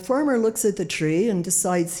 And the farmer looks at the tree and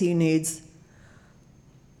decides he needs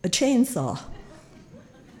a chainsaw.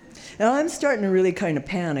 And I'm starting to really kind of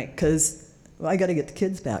panic, because I got to get the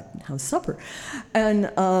kids back and have supper.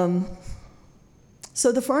 And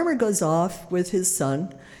so the farmer goes off with his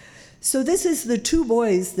son. So this is the 2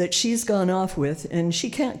 boys that she's gone off with, and she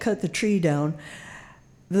can't cut the tree down.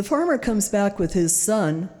 The farmer comes back with his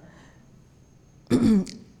son and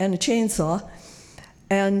a chainsaw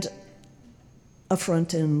and a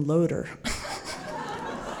front-end loader.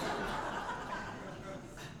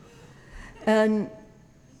 And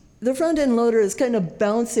the front-end loader is kind of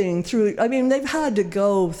bouncing through. I mean, they've had to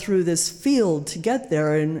go through this field to get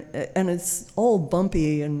there, and it's all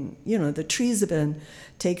bumpy, and the trees have been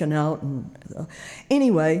taken out. And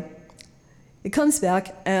anyway, it comes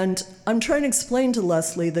back, and I'm trying to explain to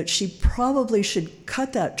Leslie that she probably should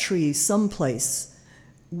cut that tree someplace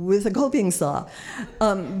with a coping saw,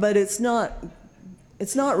 but it's not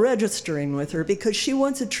registering with her, because she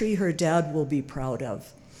wants a tree her dad will be proud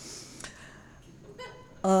of.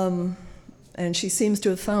 And she seems to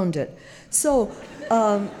have found it. So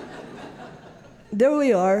there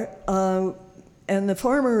we are, and the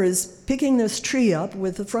farmer is picking this tree up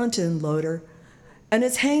with the front-end loader, and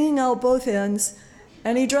it's hanging out both ends,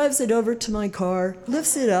 and he drives it over to my car,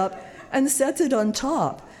 lifts it up, and sets it on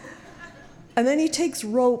top. And then he takes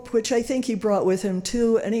rope, which I think he brought with him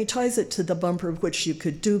too, and he ties it to the bumper, which you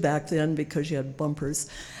could do back then because you had bumpers,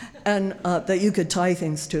 and that you could tie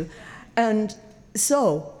things to. And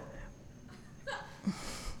so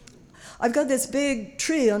I've got this big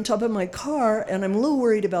tree on top of my car, and I'm a little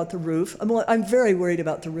worried about the roof. I'm very worried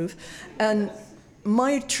about the roof. And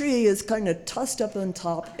my tree is kind of tossed up on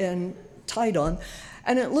top and tied on,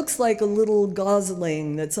 and it looks like a little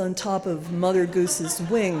gosling that's on top of Mother Goose's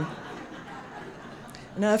wing.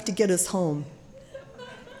 And I have to get us home.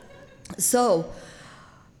 So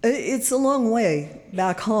it's a long way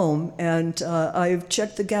back home, and I've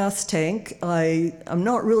checked the gas tank. I'm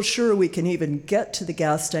not real sure we can even get to the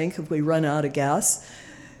gas tank if we run out of gas,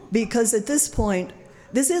 because at this point,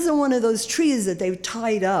 this isn't one of those trees that they've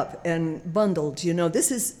tied up and bundled. You know,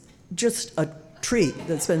 this is just a tree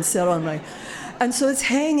that's been set on my, and so it's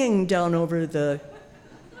hanging down over the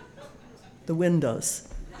windows.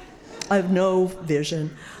 I have no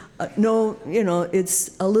vision. No, you know,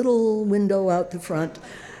 it's a little window out the front.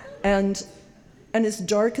 And it's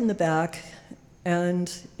dark in the back,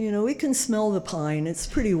 and, you know, we can smell the pine. It's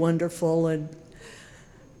pretty wonderful, and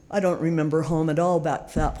I don't remember home at all back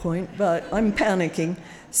at that point, but I'm panicking.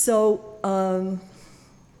 So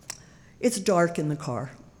it's dark in the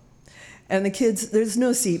car. And the kids, there's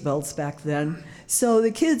no seatbelts back then. So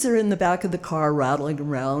the kids are in the back of the car rattling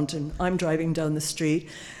around, and I'm driving down the street,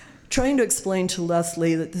 trying to explain to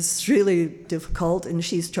Leslie that this is really difficult, and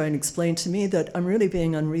she's trying to explain to me that I'm really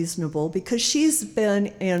being unreasonable because she's been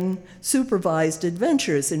in supervised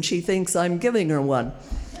adventures and she thinks I'm giving her one.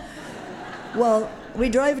 Well, we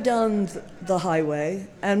drive down the highway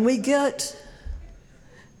and we get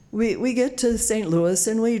to St. Louis,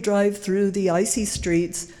 and we drive through the icy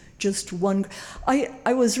streets. Just one.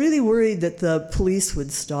 I was really worried that the police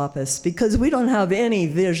would stop us because we don't have any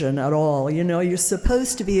vision at all. You know, you're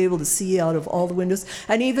supposed to be able to see out of all the windows.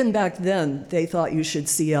 And even back then, they thought you should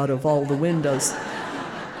see out of all the windows.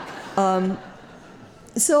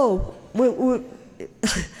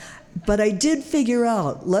 But I did figure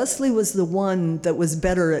out Leslie was the one that was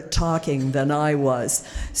better at talking than I was.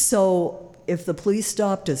 So if the police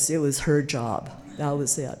stopped us, it was her job. That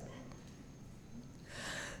was it.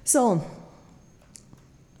 So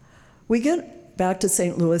we get back to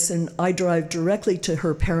St. Louis, and I drive directly to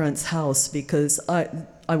her parents' house because I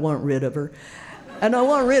want rid of her. And I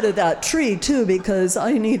want rid of that tree, too, because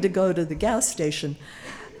I need to go to the gas station.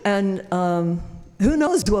 And who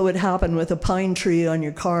knows what would happen with a pine tree on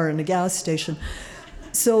your car in a gas station.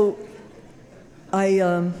 So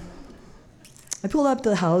I pull up to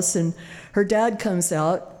the house, and her dad comes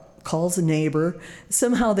out, calls a neighbor.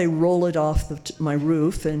 Somehow they roll it off my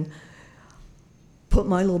roof and put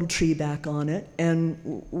my little tree back on it,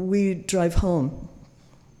 and we drive home.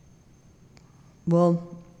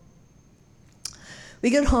 Well,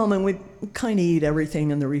 we get home and we kind of eat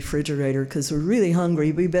everything in the refrigerator because we're really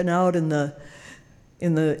hungry. We've been out in the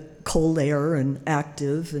cold air and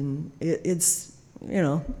active, and it's, you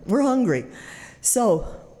know, we're hungry. So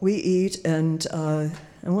we eat, and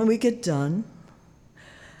when we get done,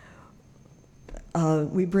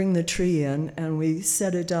 we bring the tree in and we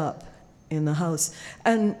set it up in the house.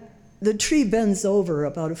 And the tree bends over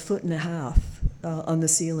about 1.5 feet on the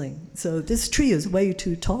ceiling. So this tree is way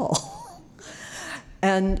too tall.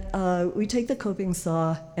 And we take the coping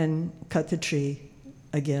saw and cut the tree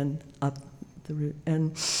again up the root.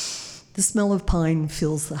 And the smell of pine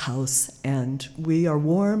fills the house. And we are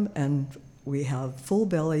warm and we have full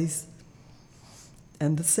bellies.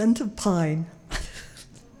 And the scent of pine.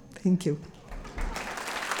 Thank you.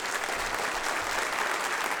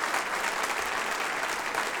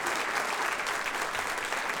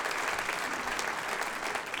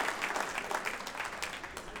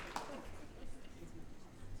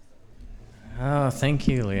 Oh, thank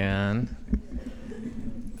you, LeeAnn.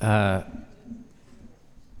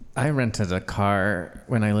 I rented a car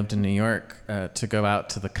when I lived in New York to go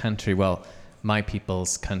out to the country, well, my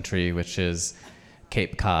people's country, which is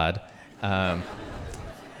Cape Cod. And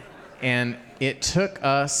it took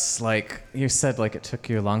us, like you said, like it took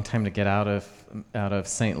you a long time to get out of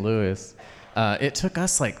St. Louis. It took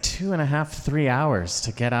us like 2.5, 3 hours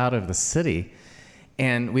to get out of the city.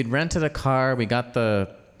 And we'd rented a car, we got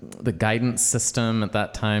the guidance system. At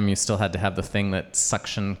that time, you still had to have the thing that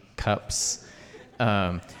suction cups,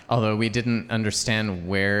 although we didn't understand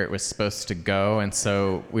where it was supposed to go, and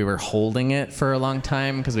so we were holding it for a long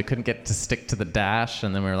time because we couldn't get to stick to the dash,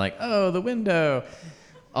 and then we were like, oh, the window.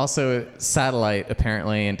 Also, satellite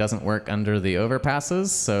apparently and doesn't work under the overpasses,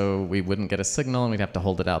 so we wouldn't get a signal, and we'd have to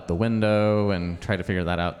hold it out the window and try to figure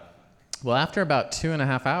that out. Well, after about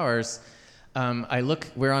 2.5 hours,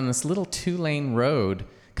 we're on this little 2-lane road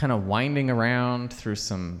kind of winding around through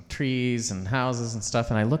some trees and houses and stuff,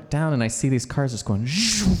 and I look down and I see these cars just going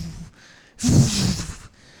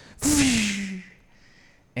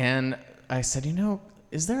and I said, you know,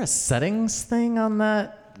 is there a settings thing on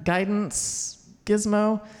that guidance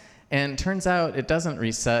gizmo? And turns out it doesn't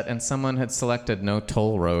reset, and someone had selected no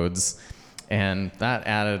toll roads, and that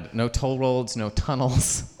added no toll roads, no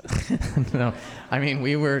tunnels. No, I mean,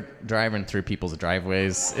 we were driving through people's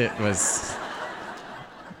driveways. It was,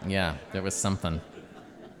 yeah, there was something.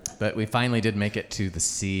 But we finally did make it to the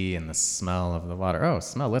sea and the smell of the water. Oh,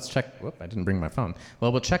 smell, let's check. Whoop, I didn't bring my phone.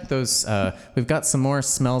 Well, we'll check those. We've got some more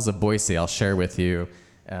smells of Boise I'll share with you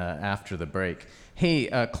after the break.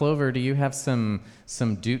 Hey, Clover, do you have some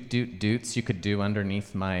doot-doot-doots you could do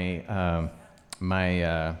underneath my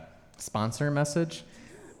sponsor message?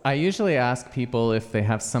 I usually ask people if they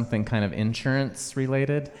have something kind of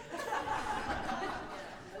insurance-related.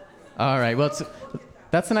 All right, well,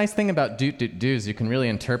 that's the nice thing about doot-doot-doos. You can really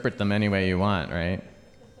interpret them any way you want, right?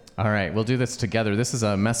 All right, we'll do this together. This is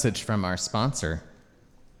a message from our sponsor.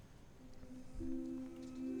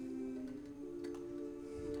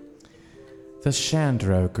 The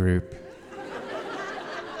Chandro Group.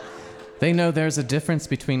 They know there's a difference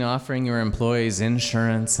between offering your employees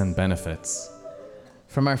insurance and benefits.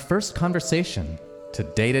 From our first conversation to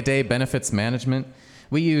day-to-day benefits management,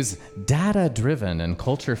 we use data-driven and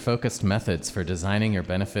culture-focused methods for designing your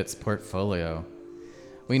benefits portfolio.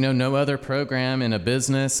 We know no other program in a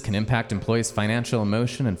business can impact employees' financial,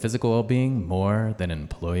 emotion, and physical well-being more than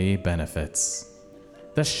employee benefits.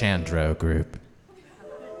 The Chandro Group.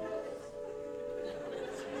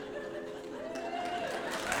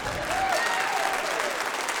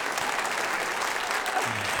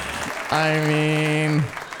 I mean,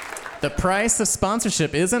 the price of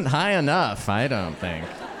sponsorship isn't high enough, I don't think.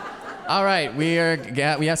 All right, we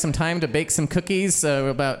have some time to bake some cookies,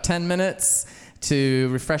 about 10 minutes to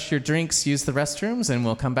refresh your drinks, use the restrooms, and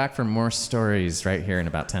we'll come back for more stories right here in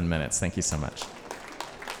about 10 minutes. Thank you so much.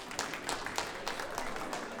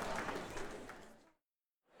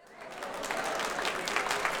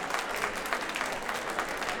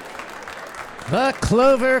 The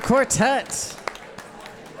Clover Quartet.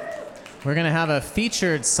 We're going to have a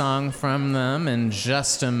featured song from them in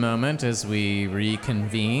just a moment as we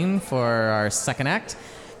reconvene for our second act.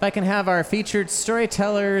 If I can have our featured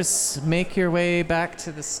storytellers make your way back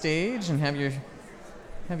to the stage and have your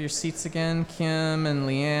seats again, Kim and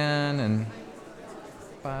LeeAnn and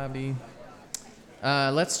Bobby.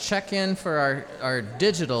 Let's check in for our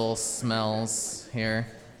digital smells here.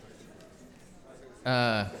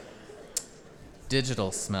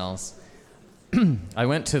 Digital smells. I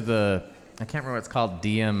went to I can't remember what it's called,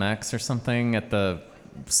 DMX or something, at the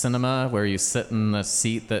cinema where you sit in the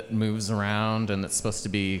seat that moves around and it's supposed to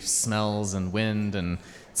be smells and wind and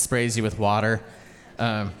sprays you with water.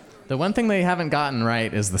 The one thing they haven't gotten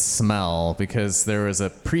right is the smell, because there was a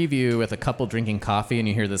preview with a couple drinking coffee and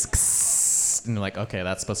you hear this kss, and you're like, okay,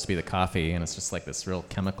 that's supposed to be the coffee, and it's just like this real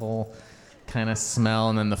chemical kind of smell,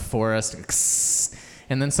 and then the forest kss.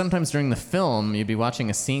 And then sometimes during the film, you'd be watching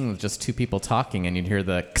a scene with just two people talking, and you'd hear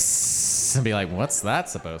the kss and be like, what's that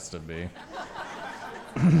supposed to be?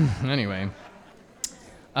 Anyway.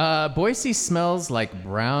 Boise smells like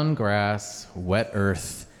brown grass, wet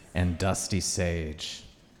earth, and dusty sage.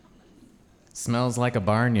 Smells like a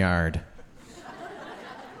barnyard.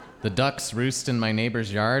 The ducks roost in my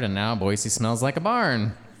neighbor's yard, and now Boise smells like a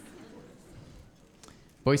barn.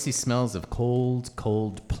 Boise smells of cold,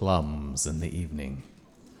 cold plums in the evening.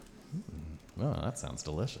 Oh, that sounds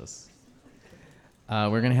delicious.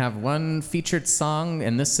 We're going to have one featured song,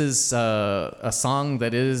 and this is a song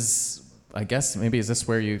that is, I guess, maybe is this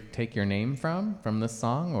where you take your name from this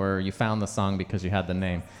song, or you found the song because you had the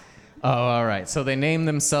name? Oh, all right. So they named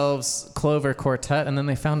themselves Clover Quartet, and then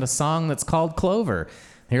they found a song that's called Clover.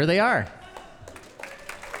 Here they are.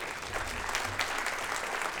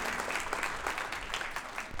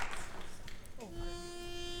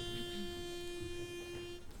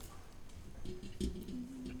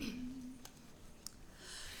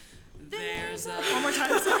 One more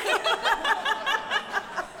time, sorry.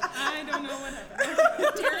 I don't know what happened.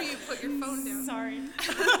 Dare you put your phone down? Sorry.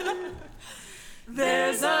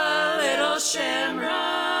 There's a little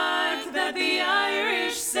shamrock that the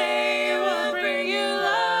Irish say will bring you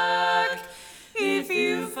luck if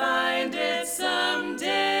you find it someday.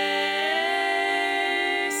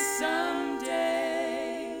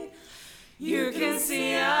 Someday you can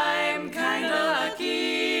see I'm kinda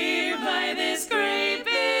lucky by this great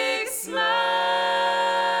big smile,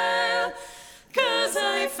 'cause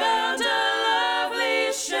I found a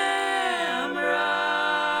lovely shamrock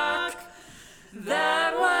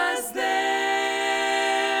that was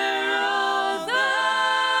there all the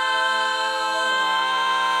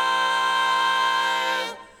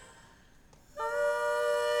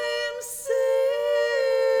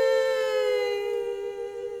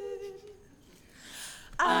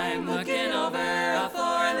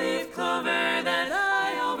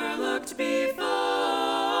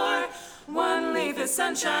the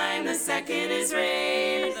sunshine, the second is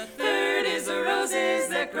rain, the third is the roses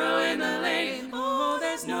that grow in the lane. Oh,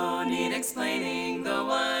 there's no need explaining, the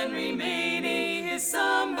one remaining is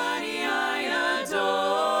somebody I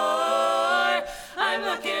adore. I'm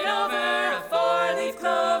looking over a four-leaf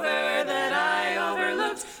clover that I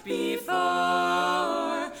overlooked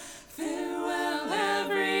before. Farewell,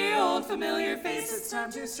 every old familiar face, it's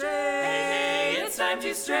time to stray. Hey, it's time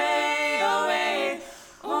to stray away.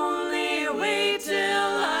 Only wait till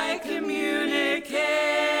I communicate.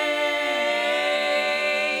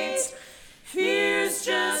 Here's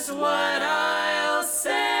just what I'll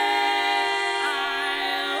say.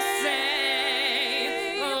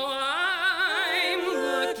 Oh, I'm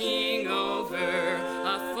looking over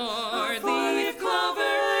a four-leaf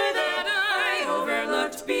clover that I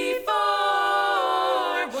overlooked before.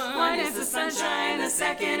 One is the sunshine, the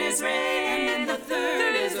second is rain, and the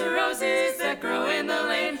third is the roses that grow in the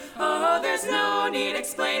lane. Oh, there's no need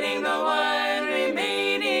explaining, the one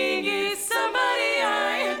remaining is somebody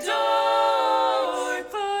I adore.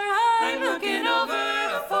 For I'm looking over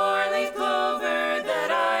a four-leaf clover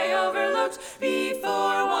that I overlooked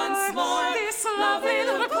before. Once more, this lovely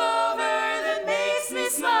little clover that makes me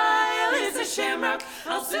smile is a shamrock.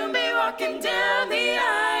 I'll soon be walking down the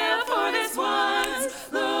aisle, for this one's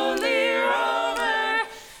lonely rover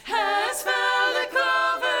has found a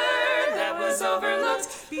clover that was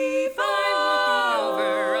overlooked before.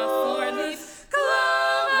 Over a four-leaf clover,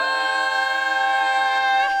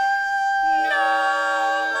 no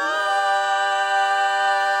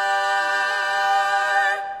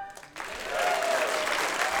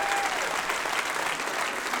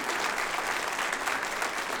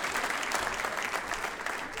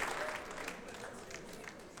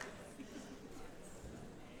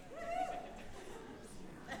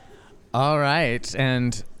All right,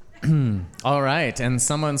 and all right, and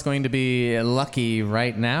someone's going to be lucky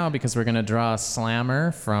right now because we're going to draw a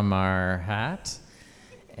slammer from our hat,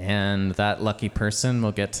 and that lucky person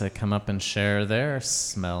will get to come up and share their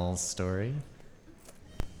smell story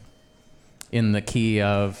in the key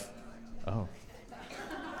of, oh,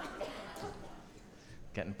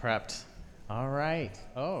 getting prepped. All right.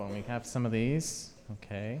 Oh, and we have some of these.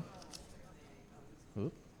 Okay.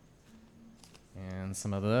 Oop. And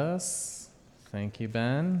some of this. Thank you,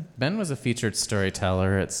 Ben. Ben was a featured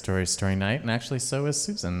storyteller at Story Night, and actually so is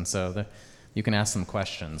Susan. So you can ask them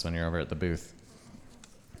questions when you're over at the booth.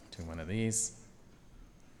 Do one of these.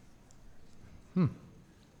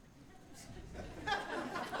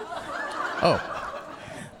 Oh,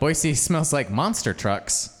 Boise smells like monster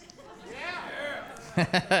trucks.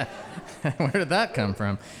 Where did that come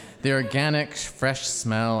from? The organic, fresh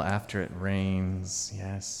smell after it rains.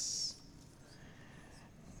 Yes.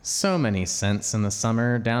 So many scents in the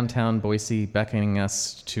summer. Downtown Boise beckoning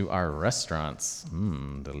us to our restaurants.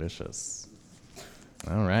 Delicious.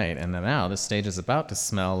 All right, and now the stage is about to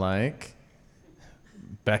smell like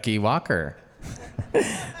Becky Walker.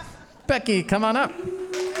 Becky, come on up.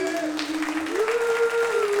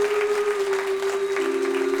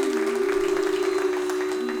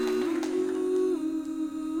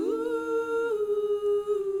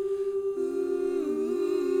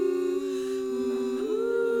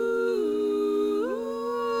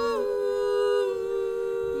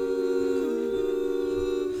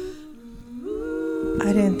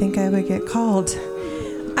 I didn't think I would get called.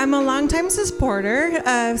 I'm a longtime supporter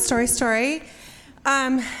of Story.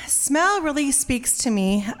 Smell really speaks to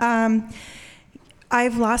me.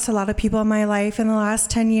 I've lost a lot of people in my life in the last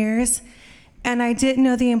 10 years, and I didn't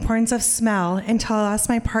know the importance of smell until I lost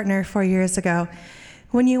my partner 4 years ago.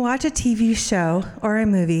 When you watch a TV show or a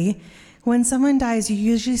movie, when someone dies, you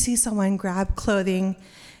usually see someone grab clothing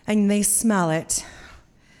and they smell it.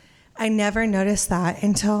 I never noticed that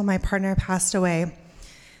until my partner passed away.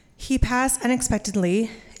 He passed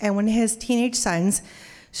unexpectedly, and when his teenage sons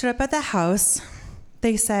showed up at the house,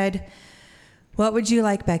 they said, "What would you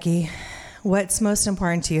like, Becky? What's most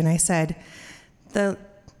important to you?" And I said, "The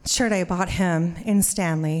shirt I bought him in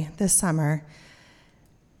Stanley this summer."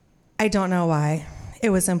 I don't know why.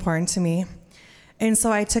 It was important to me. And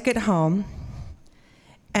so I took it home,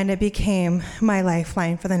 and it became my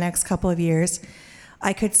lifeline for the next couple of years.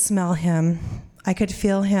 I could smell him. I could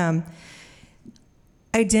feel him.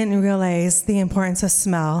 I didn't realize the importance of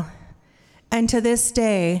smell. And to this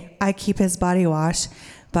day, I keep his body wash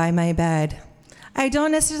by my bed. I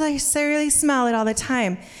don't necessarily smell it all the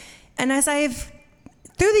time. And as I've,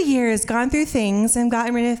 through the years, gone through things and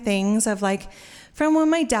gotten rid of things of like, from when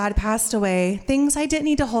my dad passed away, things I didn't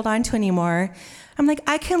need to hold on to anymore, I'm like,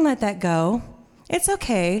 I can let that go. It's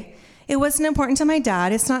okay. It wasn't important to my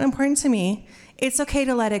dad. It's not important to me. It's okay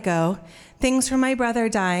to let it go. Things from my brother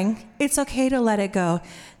dying, it's okay to let it go.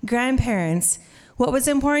 Grandparents, what was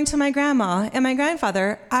important to my grandma and my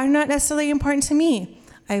grandfather are not necessarily important to me.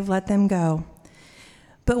 I've let them go.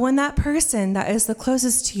 But when that person that is the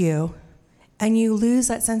closest to you and you lose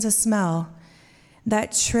that sense of smell,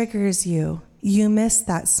 that triggers you. You miss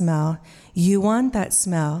that smell. You want that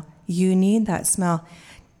smell. You need that smell.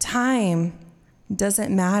 Time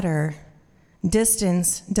doesn't matter.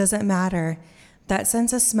 Distance doesn't matter. That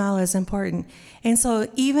sense of smell is important. And so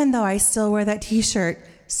even though I still wear that t-shirt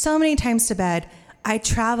so many times to bed, I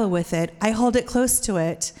travel with it. I hold it close to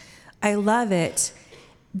it. I love it.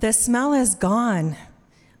 The smell is gone,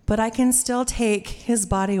 but I can still take his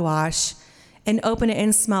body wash and open it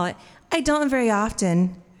and smell it. I don't very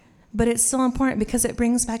often, but it's still important because it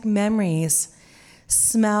brings back memories.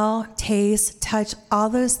 Smell, taste, touch, all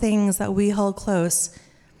those things that we hold close,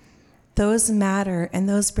 those matter, and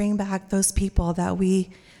those bring back those people that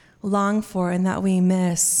we long for and that we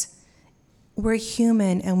miss. We're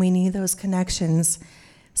human and we need those connections.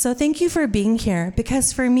 So thank you for being here,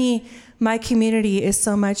 because for me, my community is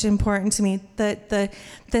so much important to me. The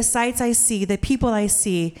sights I see, the people I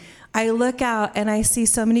see, I look out and I see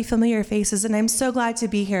so many familiar faces, and I'm so glad to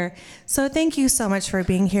be here. So thank you so much for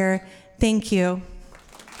being here. Thank you.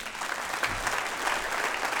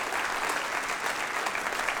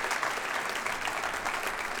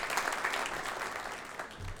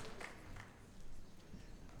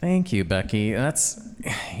 Thank you, Becky. That's,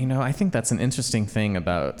 I think that's an interesting thing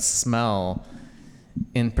about smell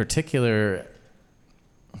in particular,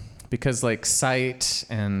 because like sight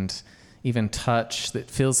and even touch, it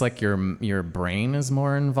feels like your brain is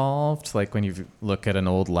more involved. Like when you look at an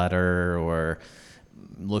old letter or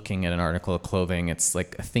looking at an article of clothing, it's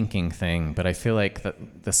like a thinking thing. But I feel like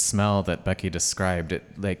the smell that Becky described, it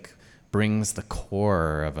like brings the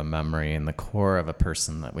core of a memory and the core of a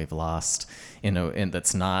person that we've lost, and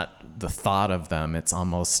that's not the thought of them. It's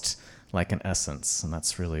almost like an essence, and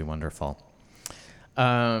that's really wonderful.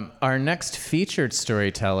 Our next featured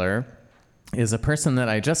storyteller is a person that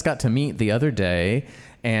I just got to meet the other day,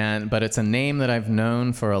 but it's a name that I've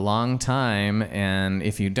known for a long time, and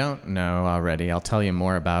if you don't know already, I'll tell you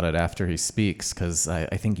more about it after he speaks, because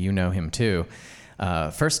I think you know him too.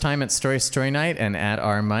 First time at Story Night, and at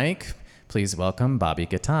our mic, please welcome Bobby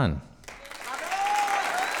Gaytan.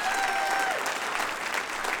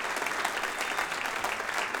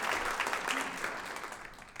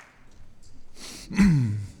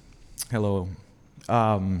 Hello.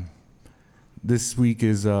 This week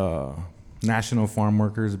is National Farm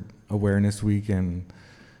Workers Awareness Week, and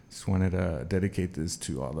just wanted to dedicate this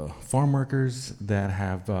to all the farm workers that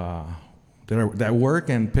have that work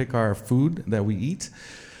and pick our food that we eat.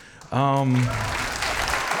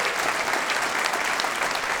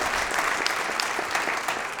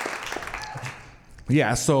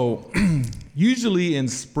 Yeah, so usually in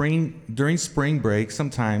during spring break,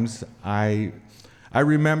 sometimes I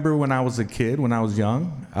remember when I was a kid, when I was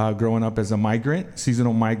young, growing up as a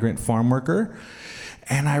seasonal migrant farm worker.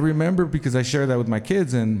 And I remember, because I share that with my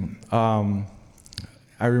kids, and I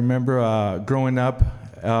remember growing up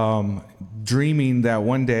dreaming that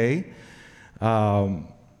one day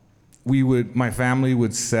my family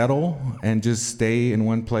would settle and just stay in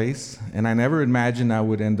one place. And I never imagined I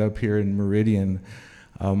would end up here in Meridian,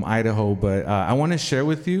 Idaho. But I want to share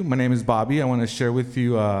with you, my name is Bobby, I want to share with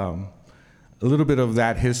you a little bit of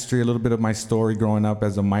that history, a little bit of my story growing up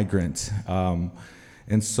as a migrant.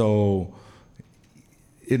 And so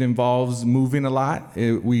it involves moving a lot.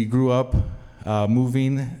 We grew up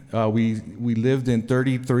moving. We lived in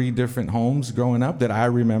 33 different homes growing up that I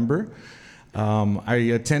remember. I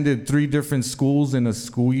attended 3 different schools in a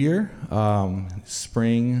school year,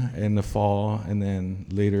 spring, in the fall, and then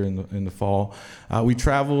later in the fall. We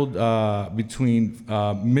traveled between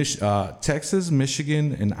Texas,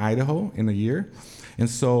 Michigan, and Idaho in a year. And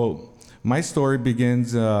so my story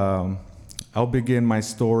begins, I'll begin my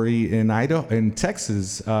story in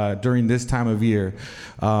Texas during this time of year.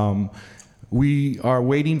 We are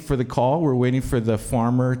waiting for the call. We're waiting for the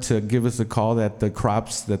farmer to give us a call that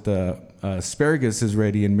the asparagus is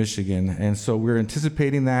ready in Michigan. And so we're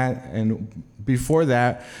anticipating that. And before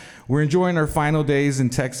that, we're enjoying our final days in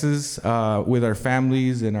Texas with our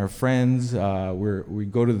families and our friends. We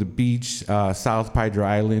go to the beach, South Padre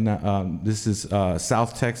Island. This is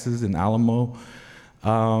South Texas in Alamo.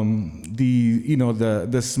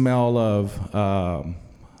 The smell of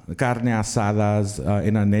carne asadas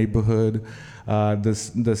in our neighborhood,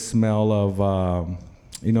 the smell of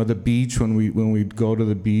the beach when we'd go to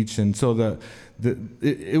the beach. And so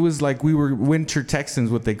it was like we were winter Texans,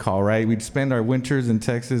 what they call, right? We'd spend our winters in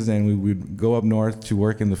Texas, and we would go up north to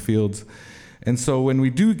work in the fields. And so when we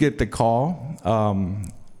do get the call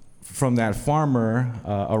from that farmer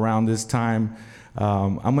around this time,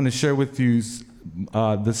 I'm going to share with you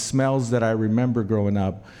the smells that I remember growing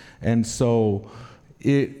up. And so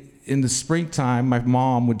in the springtime, my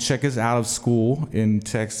mom would check us out of school in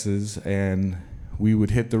Texas, and we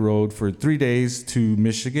would hit the road for 3 days to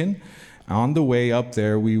Michigan. On the way up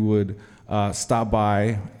there, we would stop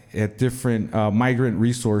by at different migrant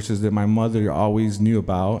resources that my mother always knew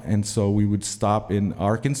about. And so we would stop in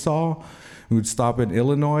Arkansas, we would stop in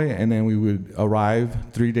Illinois, and then we would arrive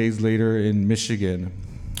 3 days later in Michigan.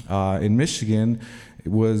 In Michigan,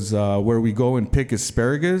 it was where we go and pick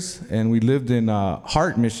asparagus, and we lived in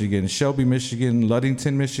Hart, Michigan, Shelby, Michigan,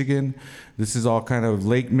 Ludington, Michigan. This is all kind of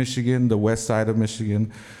Lake Michigan, the west side of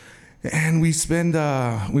Michigan. And we spend,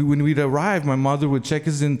 when we'd arrive, my mother would check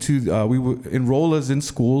us into, we would enroll us in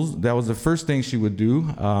schools. That was the first thing she would do,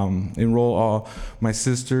 enroll all my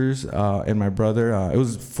sisters and my brother. It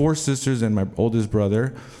was 4 sisters and my oldest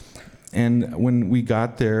brother. And when we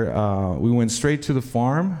got there, we went straight to the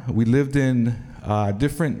farm. We lived in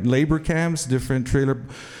different labor camps, different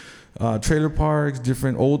trailer parks,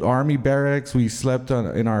 different old army barracks. We slept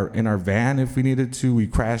in our van if we needed to. We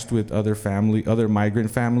crashed with other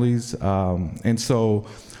migrant families, and so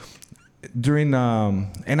during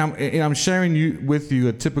and I'm sharing with you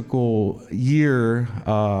a typical year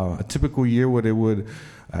what it would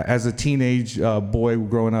as a teenage boy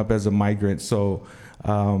growing up as a migrant. So.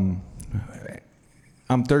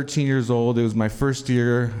 I'm 13 years old. It was my first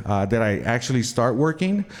year that I actually start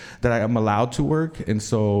working, that I am allowed to work. And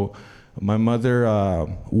so my mother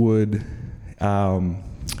would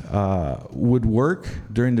work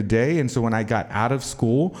during the day. And so when I got out of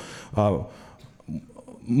school,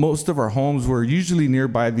 most of our homes were usually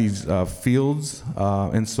nearby these fields.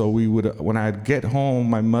 And so when I'd get home,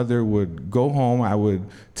 my mother would go home. I would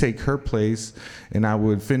take her place, and I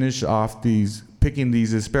would finish off picking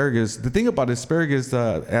these asparagus. The thing about asparagus,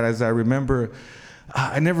 as I remember,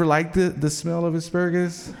 I never liked the smell of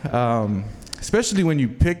asparagus, especially when you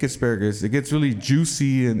pick asparagus. It gets really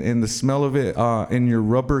juicy, and the smell of it in your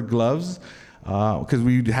rubber gloves, because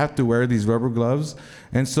we have to wear these rubber gloves.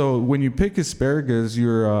 And so when you pick asparagus,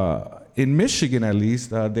 you're in Michigan at least,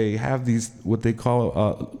 they have these what they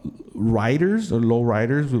call riders, or low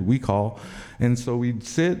riders, what we call. And so we'd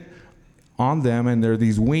sit on them, and there are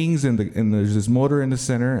these wings, and there's this motor in the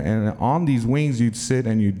center, and on these wings you'd sit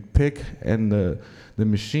and you'd pick, and the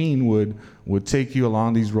machine would take you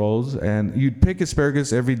along these rows, and you'd pick asparagus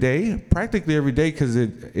practically every day, because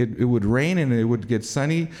it would rain and it would get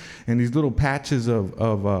sunny, and these little patches of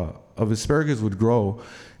asparagus would grow,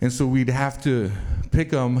 and so we'd have to pick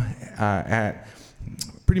them at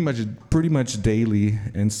pretty much daily.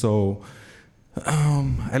 And so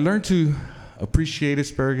I learned to appreciate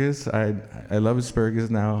asparagus. I love asparagus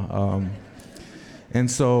now. And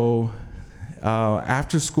so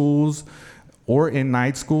after schools or in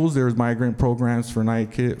night schools, there was migrant programs for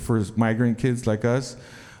migrant kids like us.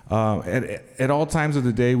 At all times of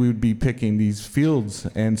the day, we would be picking these fields.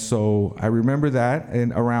 And so I remember that.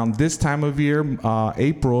 And around this time of year,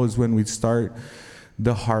 April is when we'd start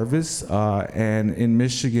the harvest. And in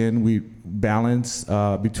Michigan, we balance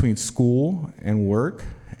between school and work.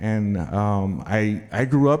 And I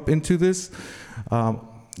grew up into this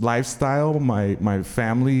lifestyle. My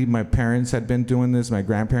family, my parents had been doing this. My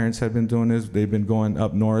grandparents had been doing this. They've been going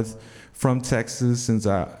up north from Texas since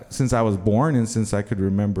I was born and since I could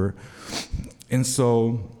remember. And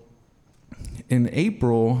so in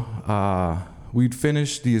April, we'd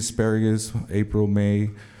finish the asparagus, April, May,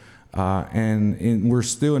 and we're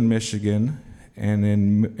still in Michigan. And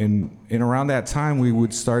in around that time, we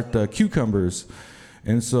would start the cucumbers.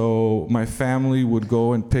 And so my family would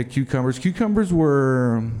go and pick cucumbers. Cucumbers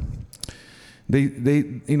were,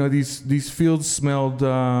 these fields smelled,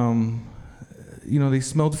 they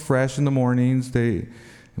smelled fresh in the mornings.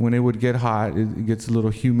 When it would get hot, it gets a little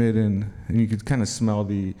humid, and you could kind of smell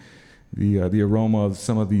the aroma of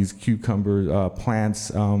some of these cucumber plants.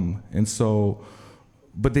 And so,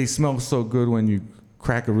 but they smell so good when you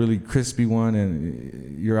crack a really crispy one,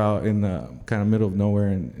 and you're out in the kind of middle of nowhere,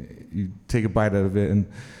 and you take a bite out of it, and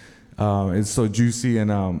it's so juicy. And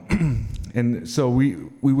and so we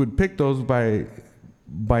would pick those by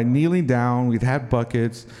kneeling down. We'd have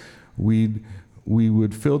buckets. We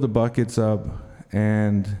would fill the buckets up,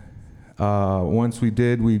 and once we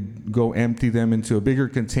did, we'd go empty them into a bigger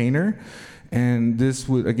container. And this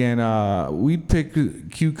would, again, we'd pick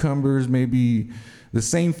cucumbers maybe the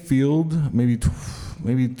same field, maybe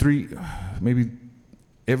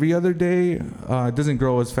every other day. It doesn't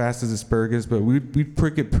grow as fast as asparagus, but we'd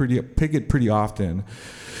pick it pretty often.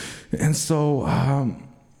 And so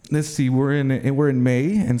let's see, we're in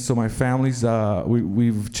May, and so my family's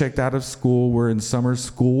we've checked out of school. We're in summer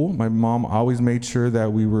school. My mom always made sure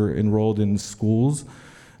that we were enrolled in schools.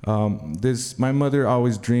 My mother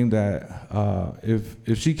always dreamed that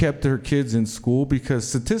if she kept her kids in school, because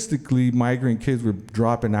statistically migrant kids were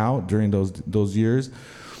dropping out during those years.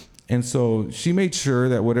 And so she made sure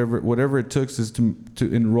that whatever it took is to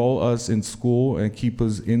enroll us in school and keep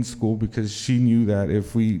us in school, because she knew that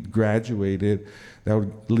if we graduated, that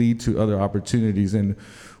would lead to other opportunities. And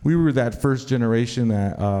we were that first generation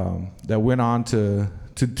that went on to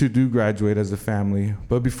do graduate as a family.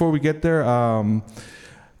 But before we get there,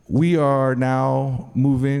 we are now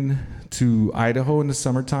moving to Idaho in the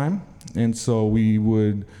summertime. And so we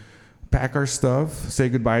would pack our stuff, say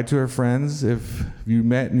goodbye to our friends. If you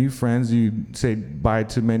met new friends, you'd say bye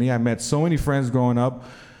to many. I met so many friends growing up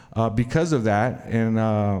because of that, and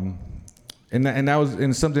that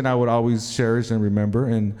was something I would always cherish and remember.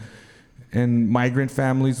 And migrant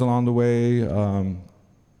families along the way,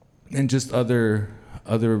 and just other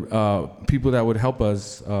people that would help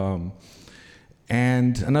us.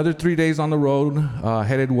 And another 3 days on the road,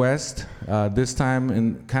 headed west. This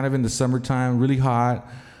time kind of in the summertime, really hot.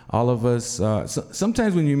 All of us,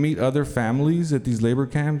 sometimes when you meet other families at these labor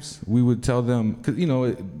camps, we would tell them, 'cause,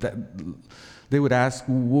 that they would ask,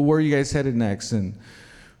 well, where are you guys headed next? And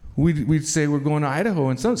we'd say we're going to Idaho.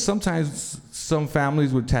 And sometimes some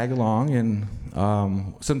families would tag along, and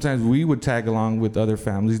sometimes we would tag along with other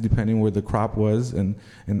families, depending where the crop was. And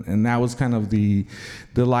that was kind of the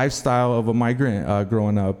lifestyle of a migrant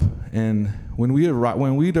growing up. And when we'd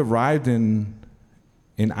arrived in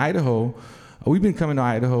Idaho, we've been coming to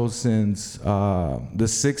Idaho since the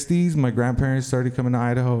 60s. My grandparents started coming to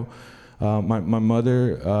Idaho. My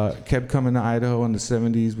mother kept coming to Idaho in the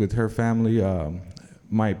 70s with her family.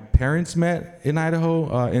 My parents met in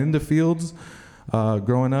Idaho in the fields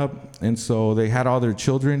growing up, and so they had all their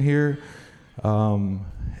children here.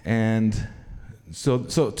 And so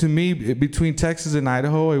to me, between Texas and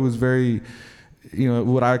Idaho, it was very,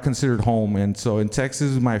 what I considered home. And so in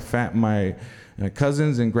Texas, my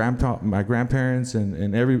cousins and my grandparents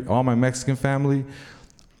and all my Mexican family.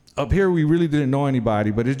 Up here, we really didn't know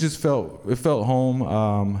anybody, but it just felt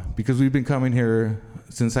home because we've been coming here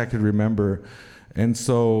since I could remember. And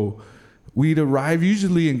so we'd arrive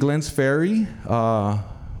usually in Glens Ferry.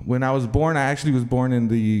 When I was born, I actually was born in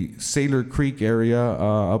the Sailor Creek area,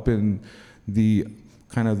 up in the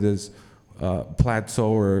kind of this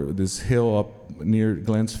plateau or this hill up near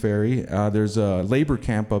Glens Ferry. There's a labor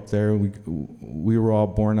camp up there. We were all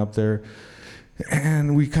born up there.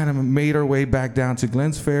 And we kind of made our way back down to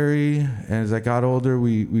Glens Ferry. As I got older,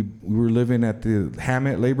 we were living at the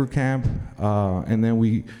Hammett labor camp. And then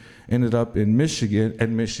we ended up in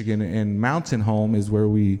Michigan, and Mountain Home is where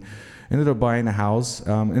we ended up buying a house.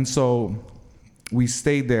 And so we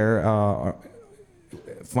stayed there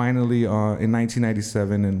finally in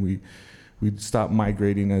 1997, and we stopped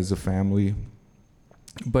migrating as a family.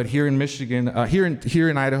 But here in Michigan, here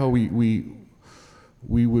in Idaho, we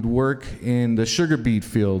would work in the sugar beet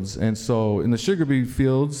fields. And so in the sugar beet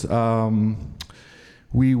fields,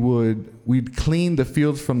 we'd clean the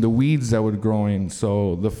fields from the weeds that would grow in.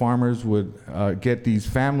 So the farmers would get these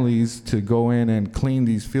families to go in and clean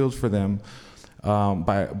these fields for them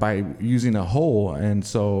by using a hoe. And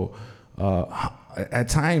so at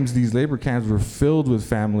times these labor camps were filled with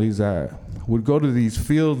families that would go to these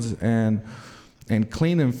fields and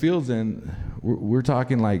clean them fields, and we're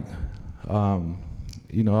talking like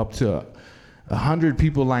up to 100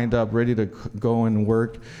 people lined up ready to go and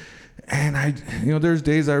work. And there's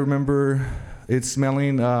days I remember it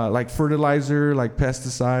smelling like fertilizer, like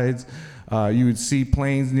pesticides. You would see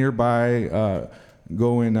planes nearby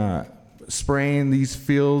going spraying these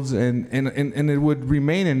fields, and it would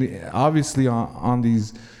remain obviously on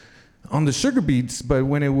the sugar beets. But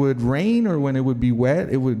when it would rain or when it would be wet,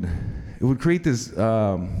 it would create this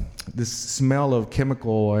smell of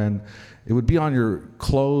chemical, and it would be on your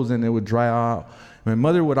clothes and it would dry out. My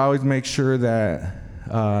mother would always make sure that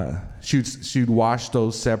she'd wash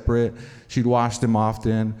those separate. She'd wash them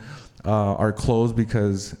often, our clothes,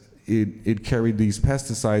 because it carried these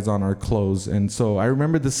pesticides on our clothes. And so I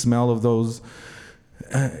remember the smell of those,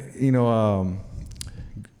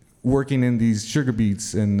 working in these sugar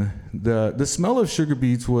beets. And the smell of sugar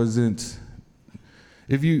beets wasn't,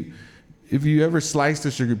 if you ever sliced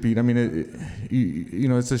a sugar beet, I mean,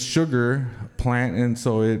 it's a sugar plant, and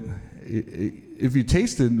so if you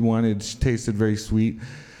tasted one, it tasted very sweet.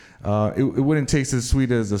 It wouldn't taste as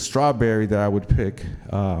sweet as a strawberry that I would pick,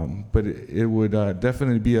 but it would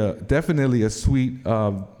definitely be a sweet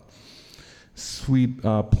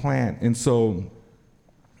plant. And so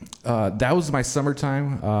that was my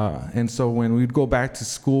summertime. And so when we'd go back to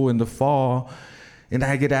school in the fall, and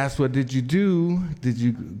I get asked, "What did you do? Did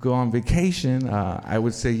you go on vacation?" I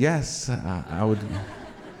would say yes. I would,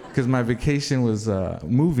 because my vacation was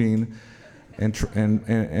moving and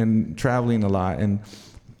traveling a lot,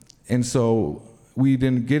 and so we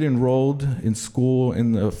didn't get enrolled in school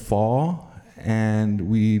in the fall, and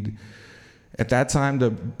at that time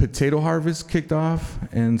the potato harvest kicked off,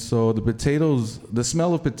 and so the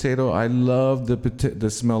smell of potato, I love the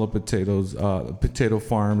smell of potatoes, potato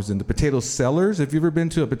farms and the potato sellers. Have you ever been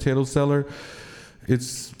to a potato seller?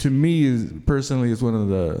 It's, to me, personally, is one of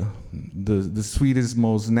the sweetest,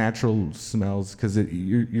 most natural smells, because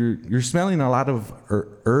you're smelling a lot of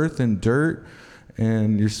earth and dirt,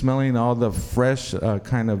 and you're smelling all the fresh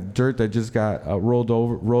kind of dirt that just got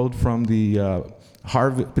rolled from the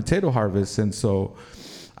potato harvest. And so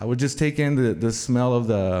I would just take in the smell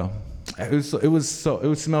of it would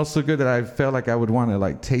smell so good that I felt like I would want to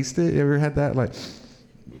like taste it. You ever had that? Like,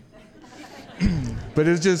 but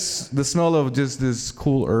it's just the smell of just this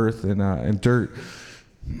cool earth and dirt.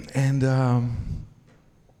 And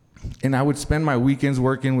I would spend my weekends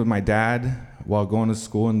working with my dad while going to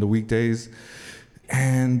school in the weekdays.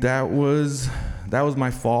 And that was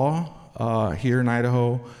my fall here in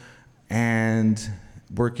Idaho, and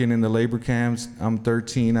working in the labor camps. I'm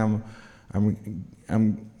 13.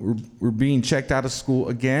 We're being checked out of school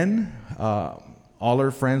again. All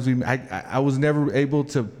our friends. I was never able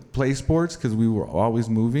to play sports because we were always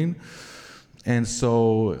moving, and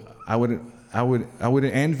so I would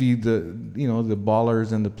envy the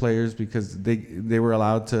ballers and the players because they were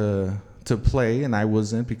allowed to play, and I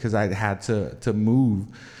wasn't, because I had to move.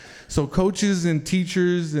 So coaches and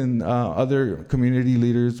teachers and other community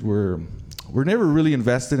leaders were never really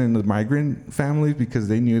invested in the migrant families, because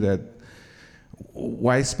they knew that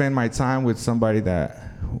why spend my time with somebody that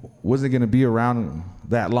wasn't going to be around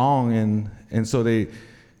that long, and so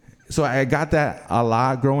I got that a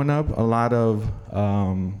lot growing up, a lot of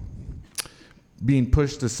being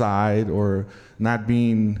pushed aside or not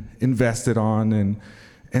being invested on,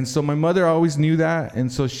 and so my mother always knew that, and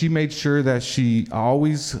so she made sure that she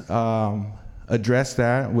always addressed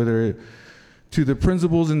that, whether to the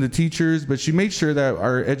principals and the teachers, but she made sure that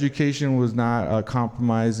our education was not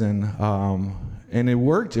compromised, and it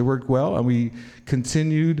worked. It worked well, and we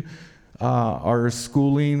continued our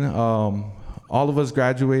schooling. All of us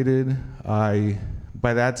graduated. By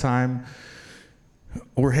that time,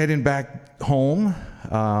 we're heading back home.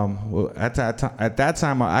 At that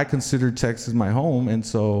time, I considered Texas my home, and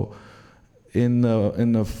so in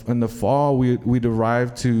the fall, we'd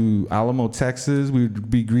arrive to Alamo, Texas. We'd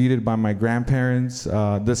be greeted by my grandparents.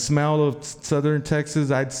 The smell of southern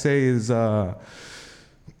Texas, I'd say, is I'd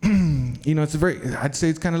say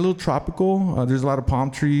it's kind of a little tropical. There's a lot of palm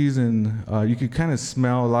trees, and you could kind of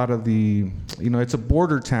smell a lot of it's a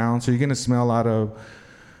border town, so you're gonna smell a lot of.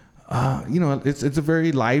 It's a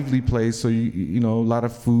very lively place, so a lot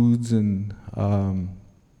of foods and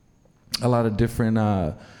a lot of different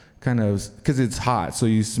because it's hot, so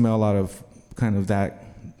you smell a lot of kind of that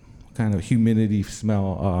kind of humidity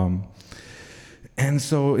smell. And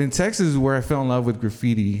so in Texas is where I fell in love with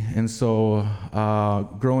graffiti. And so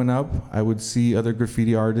growing up, I would see other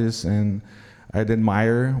graffiti artists, and I'd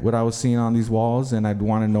admire what I was seeing on these walls, and I'd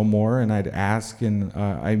want to know more, and I'd ask, and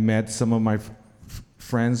I met some of my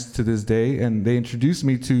friends to this day, and they introduced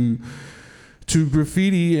me to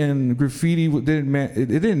graffiti. And graffiti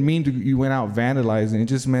didn't mean you went out vandalizing. It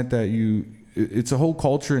just meant that it's a whole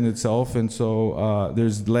culture in itself. And so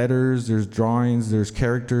there's letters, there's drawings, there's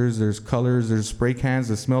characters, there's colors, there's spray cans.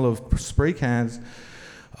 The smell of spray cans,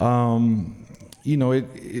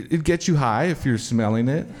 it gets you high if you're smelling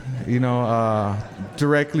it.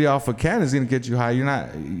 Directly off a can is gonna get you high.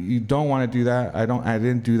 You don't want to do that. I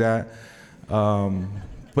didn't do that.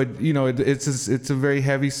 But it's a very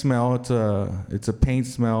heavy smell. It's a paint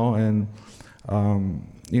smell, and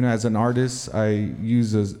as an artist, I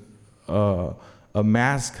use a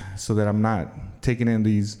mask so that I'm not taking in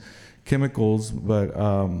these chemicals.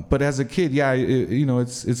 But as a kid,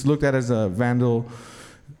 it's looked at as a vandal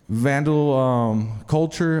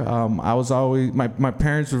culture. I was always my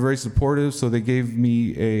parents were very supportive, so they gave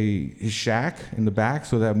me a shack in the back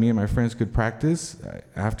so that me and my friends could practice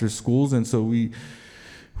after schools, and so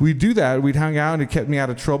we'd do that. We'd hang out, and it kept me out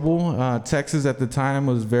of trouble. Texas at the time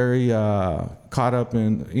was very caught up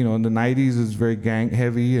in, in the 90s, it was very gang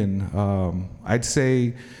heavy. And I'd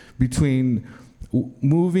say between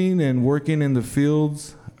moving and working in the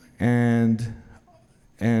fields and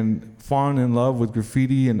falling in love with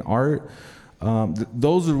graffiti and art,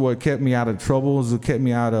 those are what kept me out of trouble, those what kept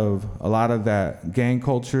me out of a lot of that gang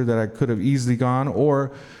culture that I could have easily gone.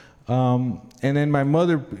 And then my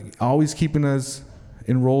mother always keeping us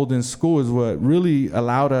enrolled in school is what really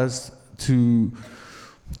allowed us to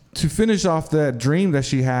finish off that dream that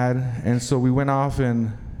she had. And so we went off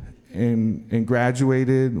and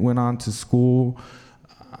graduated, went on to school.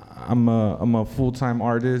 I'm a full-time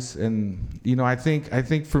artist, and I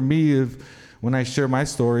think for me, when I share my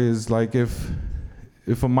story, is like if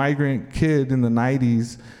a migrant kid in the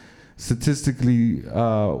 90s statistically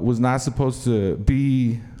was not supposed to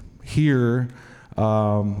be here,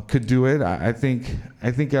 could do it. I think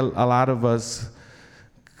a lot of us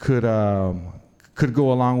could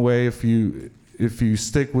go a long way if you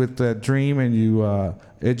stick with that dream and you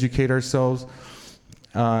educate ourselves,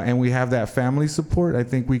 and we have that family support. I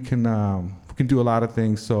think we can do a lot of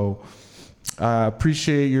things. So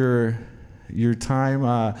appreciate your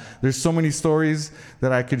time. There's so many stories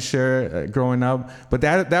that I could share growing up, but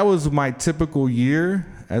that was my typical year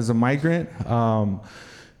as a migrant.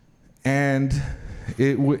 And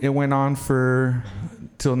it went on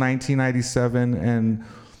till 1997, and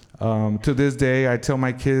to this day, I tell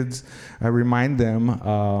my kids, I remind them,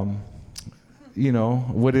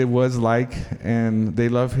 what it was like, and they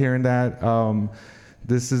love hearing that.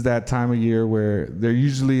 This is that time of year where they're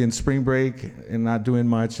usually in spring break and not doing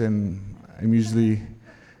much, and I'm usually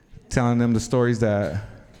telling them the stories that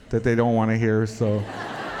they don't want to hear. So,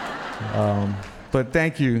 but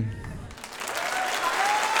thank you.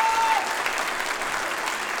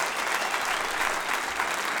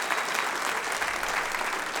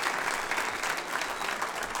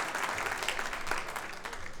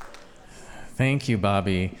 Thank you,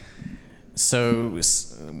 Bobby. So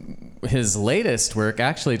his latest work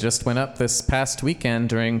actually just went up this past weekend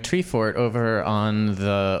during Tree Fort over on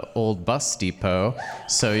the old bus depot.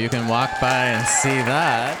 So you can walk by and see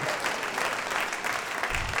that.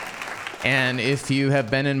 And if you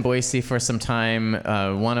have been in Boise for some time,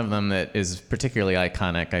 one of them that is particularly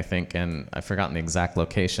iconic, I think, and I've forgotten the exact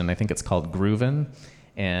location, I think it's called Groovin'.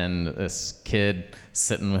 And this kid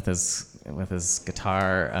sitting with his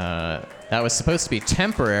guitar, that was supposed to be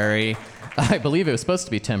temporary. I believe it was supposed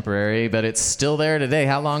to be temporary, but it's still there today.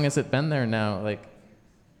 How long has it been there now?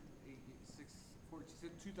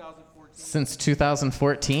 Since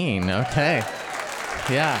 2014. Okay.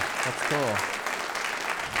 Yeah, that's cool.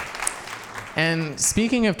 And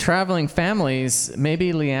speaking of traveling families,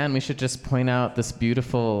 maybe, LeeAnn, we should just point out this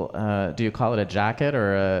beautiful, do you call it a jacket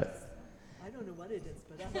or a...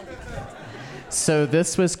 So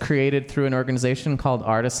this was created through an organization called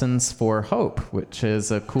Artisans for Hope, which is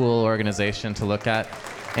a cool organization to look at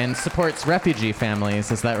and supports refugee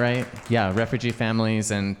families. Is that right? Yeah, refugee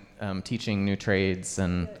families and teaching new trades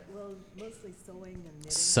and mostly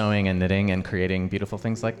sewing and knitting and creating beautiful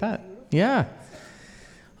things like that. Yeah.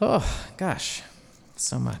 Oh, gosh,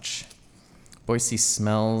 so much. Boise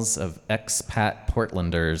smells of expat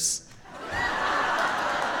Portlanders.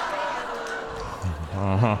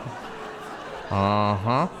 Uh-huh.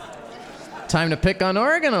 Uh-huh. Time to pick on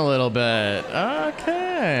Oregon a little bit.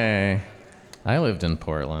 Okay. I lived in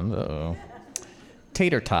Portland. Uh-oh.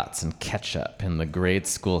 Tater tots and ketchup in the grade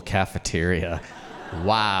school cafeteria.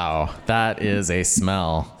 Wow, that is a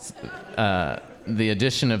smell. The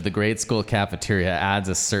addition of the grade school cafeteria adds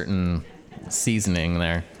a certain seasoning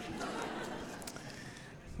there.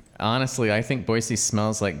 Honestly, I think Boise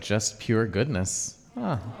smells like just pure goodness.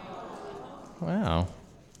 Oh. Wow.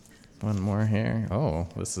 One more here. Oh,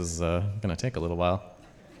 this is going to take a little while.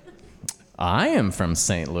 I am from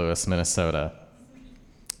St. Louis, Minnesota.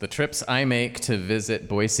 The trips I make to visit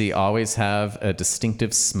Boise always have a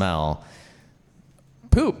distinctive smell.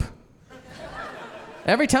 Poop.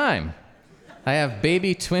 Every time. I have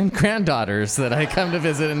baby twin granddaughters that I come to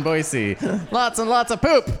visit in Boise. Lots and lots of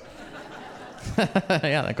poop.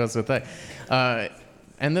 Yeah, that goes with that.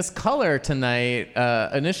 And this color tonight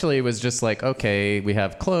initially was just like, okay, we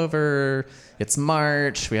have Clover, it's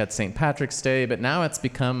March, we had St. Patrick's Day, but now it's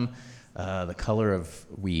become the color of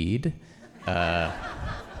weed, the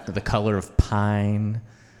color of pine,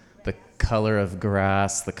 the color of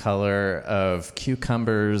grass, the color of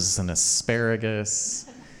cucumbers and asparagus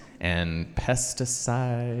and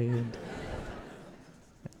pesticide.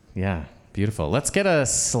 Yeah, beautiful. Let's get a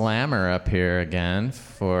slammer up here again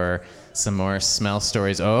for some more smell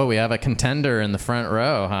stories. Oh, we have a contender in the front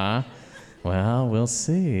row, huh? Well, we'll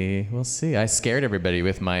see. We'll see. I scared everybody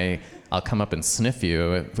with my I'll come up and sniff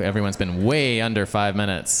you. Everyone's been way under 5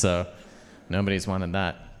 minutes, so nobody's wanted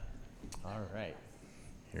that. All right,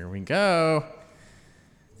 here we go.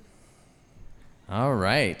 All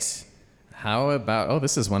right. How about,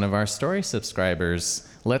 this is one of our story subscribers.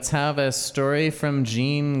 Let's have a story from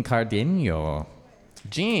Jean Cardenio.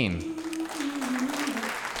 Jean.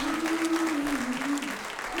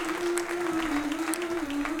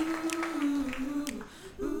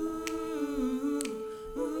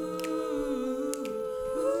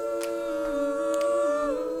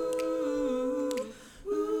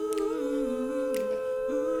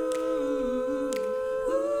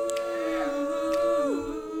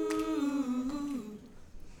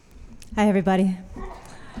 Hi, everybody.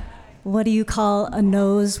 What do you call a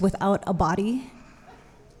nose without a body?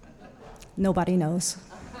 Nobody knows.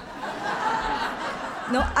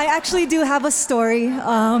 No, I actually do have a story.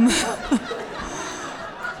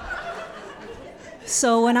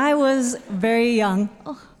 So when I was very young,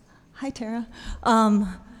 hi, Tara.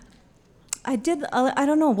 I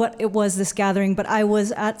don't know what it was, this gathering, but I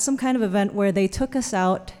was at some kind of event where they took us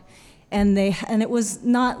out. And it was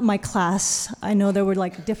not my class. I know there were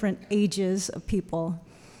like different ages of people.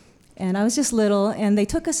 And I was just little, and they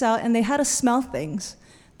took us out and they had us smell things.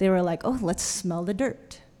 They were like, let's smell the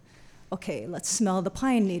dirt. Okay, let's smell the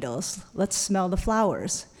pine needles. Let's smell the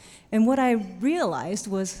flowers. And what I realized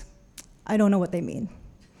was, I don't know what they mean.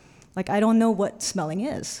 Like, I don't know what smelling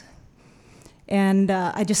is. And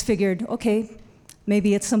I just figured, okay,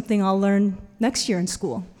 maybe it's something I'll learn next year in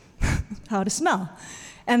school, how to smell.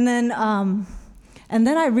 And then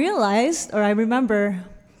I realized, or I remember,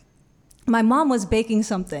 my mom was baking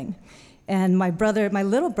something, and my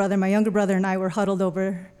little brother, my younger brother, and I were huddled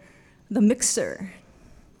over the mixer.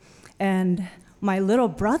 And my little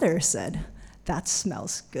brother said, "That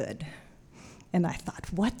smells good." And I thought,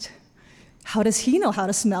 what? How does he know how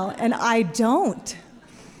to smell? And I don't.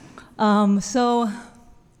 So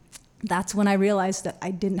that's when I realized that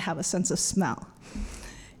I didn't have a sense of smell.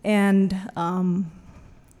 And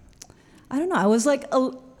I don't know, I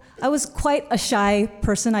was quite a shy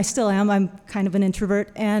person. I still am. I'm kind of an introvert.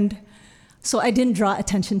 And so I didn't draw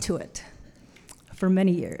attention to it for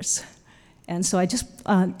many years. And so I just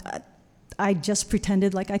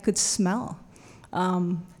pretended like I could smell.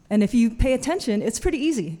 And if you pay attention, it's pretty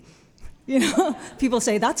easy. You know, people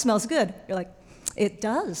say, "That smells good." You're like, "It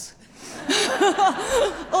does."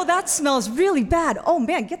 "Oh, that smells really bad. Oh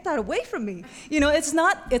man, get that away from me." You know, it's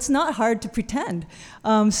not hard to pretend.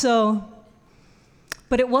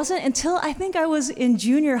 But it wasn't until I think I was in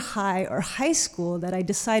junior high or high school that I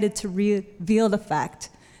decided to reveal the fact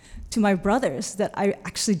to my brothers that I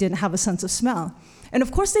actually didn't have a sense of smell. And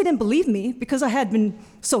of course they didn't believe me because I had been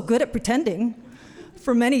so good at pretending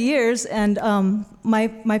for many years. And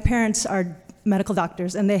my parents are medical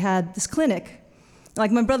doctors, and they had this clinic.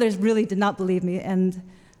 Like, my brothers really did not believe me, and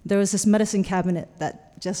there was this medicine cabinet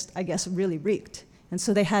that just, I guess, really reeked. And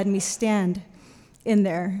so they had me stand in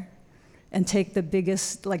there and take the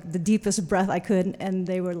biggest, like the deepest breath I could, and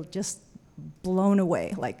they were just blown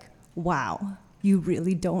away, like, "Wow, you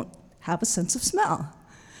really don't have a sense of smell."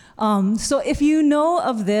 So if you know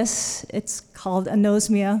of this, it's called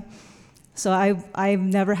anosmia. So I've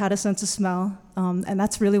never had a sense of smell, and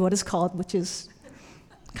that's really what it's called, which is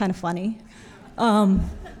kind of funny. And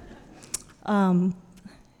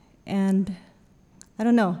I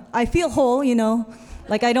don't know, I feel whole, you know,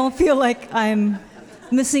 like I don't feel like I'm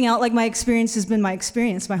missing out. Like, my experience has been my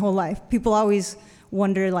experience my whole life. People always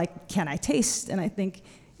wonder, like, can I taste? And I think,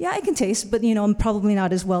 yeah, I can taste, but you know, I'm probably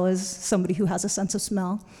not as well as somebody who has a sense of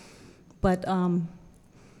smell. But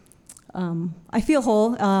I feel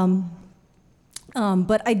whole.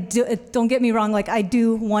 But don't get me wrong, like, I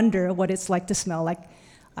do wonder what it's like to smell. Like,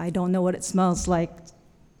 I don't know what it smells like,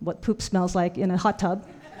 what poop smells like in a hot tub,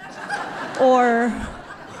 or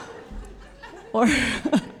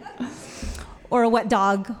or a wet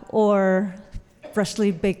dog, or freshly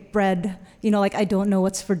baked bread. You know, like, I don't know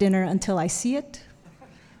what's for dinner until I see it,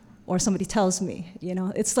 or somebody tells me, you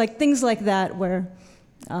know. It's like things like that where,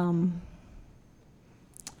 I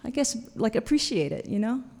guess, like, appreciate it, you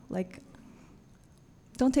know? Like,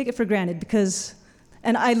 don't take it for granted,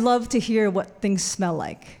 and I love to hear what things smell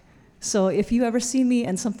like. So if you ever see me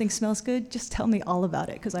and something smells good, just tell me all about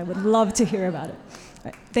it, because I would love to hear about it. All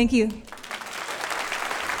right, thank you.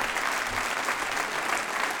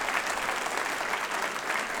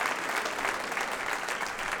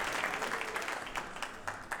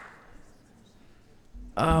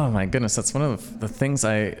 Oh my goodness, that's one of the things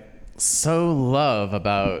I so love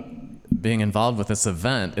about being involved with this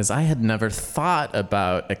event is I had never thought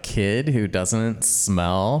about a kid who doesn't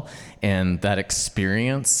smell and that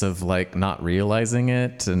experience of like not realizing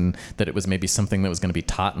it and that it was maybe something that was going to be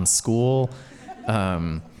taught in school.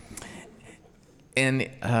 I'm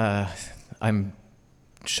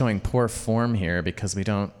showing poor form here because we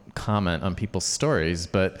don't comment on people's stories,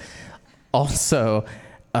 but also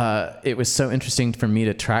it was so interesting for me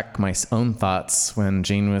to track my own thoughts when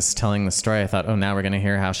Jean was telling the story. I thought, oh, now we're going to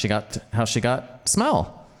hear how she got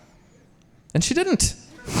smell, and she didn't.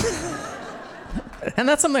 And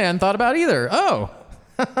that's something I hadn't thought about either. Oh,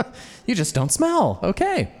 you just don't smell.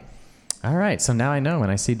 Okay. All right. So now I know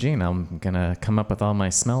when I see Jean, I'm going to come up with all my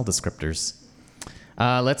smell descriptors.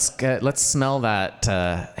 Let's smell that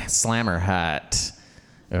slammer hat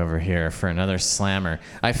over here for another slammer.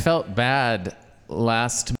 I felt bad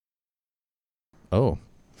last. Oh,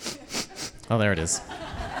 there it is.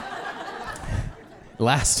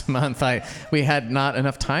 Last month, we had not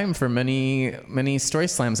enough time for many story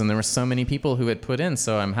slams, and there were so many people who had put in.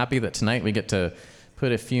 So I'm happy that tonight we get to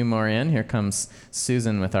put a few more in. Here comes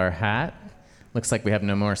Susan with our hat. Looks like we have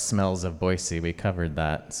no more smells of Boise. We covered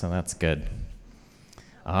that, so that's good.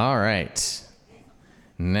 All right.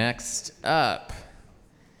 Next up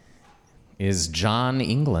is John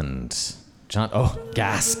England.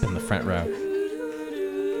 Gasp in the front row.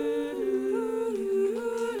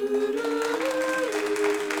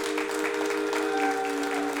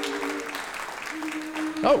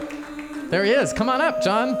 Oh, there he is. Come on up,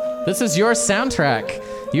 John. This is your soundtrack.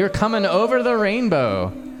 You're coming over the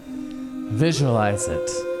rainbow. Visualize it.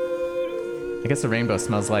 I guess the rainbow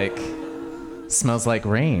smells like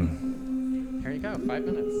rain. Here you go, 5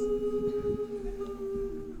 minutes.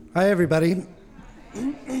 Hi, everybody.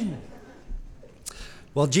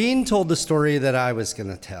 Well, Jean told the story that I was going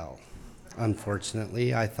to tell.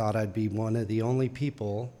 Unfortunately, I thought I'd be one of the only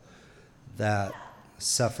people that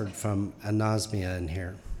suffered from anosmia in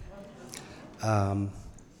here.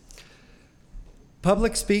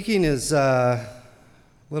 Public speaking is a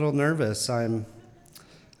little nervous. I've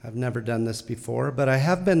never done this before, but I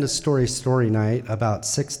have been to Story Night about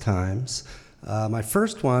 6 times. My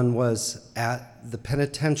first one was at the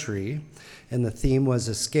penitentiary, and the theme was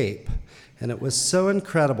escape. And it was so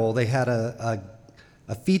incredible. They had a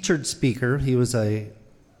featured speaker. He was a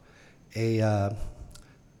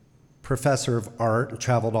professor of art and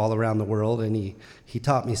traveled all around the world, and he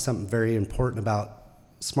taught me something very important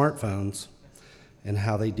about smartphones and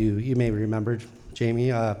how they do. You may remember,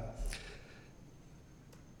 Jamie,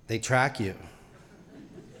 they track you.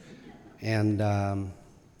 And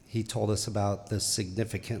he told us about the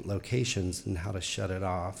significant locations and how to shut it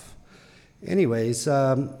off. Anyways,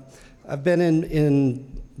 I've been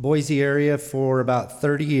in Boise area for about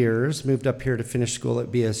 30 years, moved up here to finish school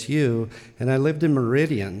at BSU, and I lived in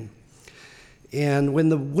Meridian. And when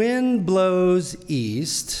the wind blows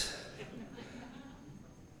east,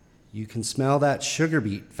 you can smell that sugar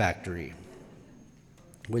beet factory,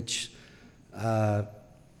 which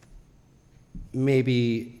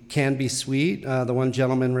maybe can be sweet. The one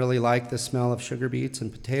gentleman really liked the smell of sugar beets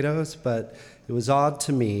and potatoes, but it was odd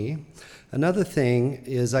to me. Another thing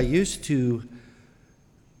is I used to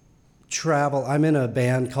travel. I'm in a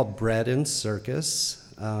band called Bread and Circus.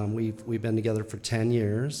 We've been together for 10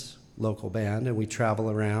 years, local band, and we travel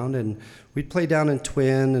around, and we'd play down in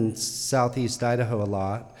Twin and southeast Idaho a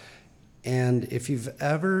lot. And if you've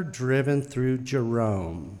ever driven through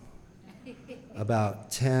Jerome, about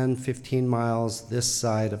 10, 15 miles this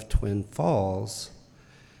side of Twin Falls,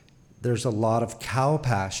 there's a lot of cow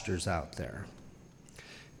pastures out there.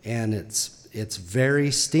 And it's very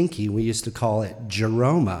stinky. We used to call it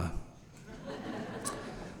Jeroma.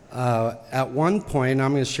 At one point,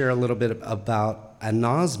 I'm going to share a little bit about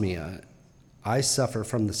anosmia. I suffer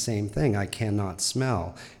from the same thing. I cannot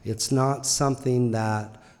smell. It's not something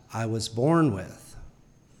that I was born with.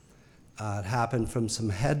 It happened from some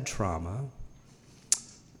head trauma.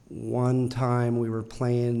 One time we were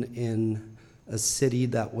playing in a city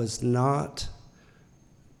that was not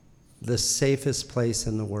the safest place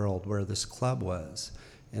in the world, where this club was.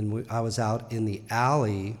 And I was out in the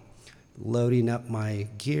alley loading up my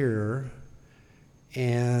gear,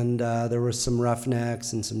 and there were some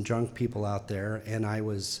roughnecks and some drunk people out there, and I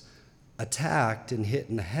was attacked and hit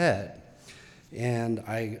in the head. And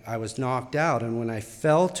I was knocked out, and when I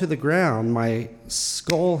fell to the ground, my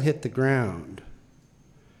skull hit the ground.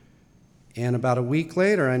 And about a week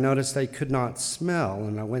later, I noticed I could not smell,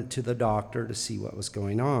 and I went to the doctor to see what was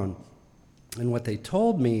going on. And what they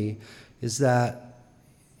told me is that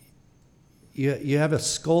you have a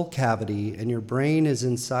skull cavity, and your brain is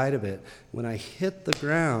inside of it. When I hit the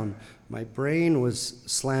ground, my brain was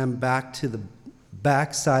slammed back to the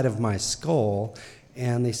backside of my skull,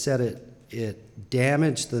 and they said it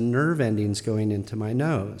damaged the nerve endings going into my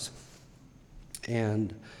nose,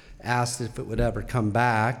 and asked if it would ever come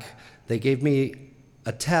back. They gave me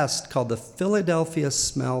a test called the Philadelphia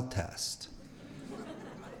Smell Test.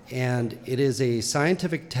 And it is a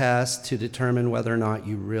scientific test to determine whether or not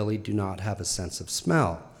you really do not have a sense of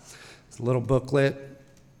smell. It's a little booklet,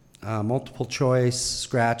 multiple choice,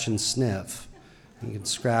 scratch and sniff. You can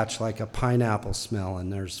scratch like a pineapple smell,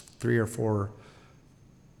 and there's 3 or 4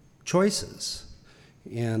 choices.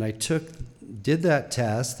 And I did that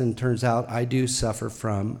test, and turns out I do suffer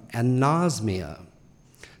from anosmia.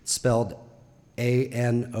 It's spelled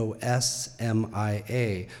anosmia,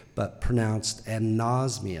 but pronounced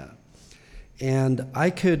anosmia. And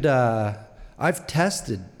I've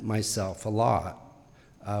tested myself a lot.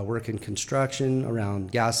 Work in construction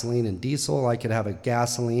around gasoline and diesel. I could have a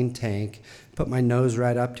gasoline tank, put my nose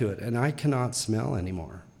right up to it, and I cannot smell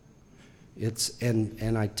anymore.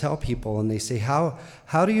 And I tell people, and they say, how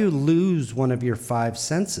do you lose one of your 5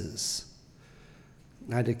 senses?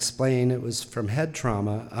 And I'd explain it was from head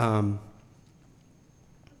trauma.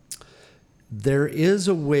 There is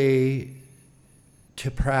a way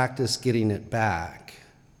to practice getting it back.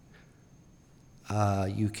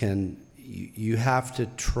 You have to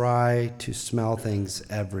try to smell things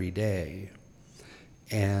every day.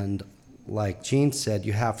 And like Jean said,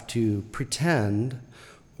 you have to pretend,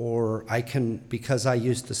 or because I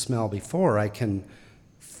used to smell before, I can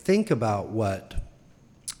think about what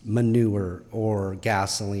manure or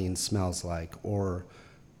gasoline smells like, or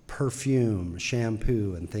perfume,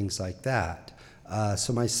 shampoo, and things like that.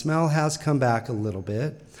 So my smell has come back a little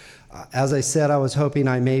bit. As I said, I was hoping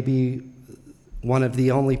I may be one of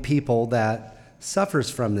the only people that suffers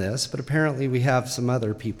from this, but apparently we have some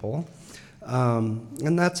other people.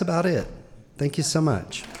 And that's about it. Thank you so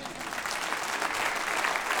much.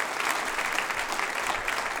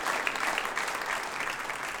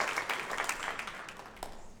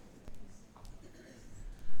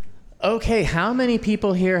 Okay, how many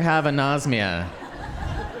people here have anosmia?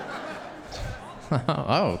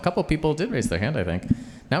 Oh, a couple people did raise their hand, I think.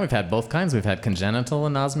 Now we've had both kinds. We've had congenital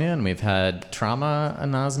anosmia and we've had trauma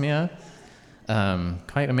anosmia.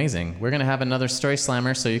 Quite amazing. We're going to have another story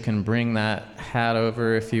slammer, so you can bring that hat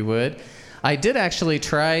over if you would. I did actually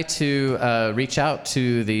try to reach out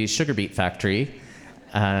to the sugar beet factory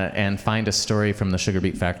and find a story from the sugar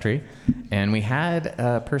beet factory. And we had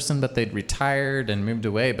a person, but they'd retired and moved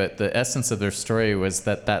away. But the essence of their story was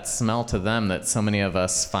that smell to them that so many of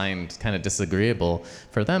us find kind of disagreeable,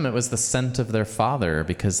 for them it was the scent of their father,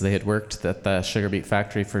 because they had worked at the sugar beet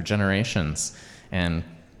factory for generations. And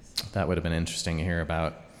that would have been interesting to hear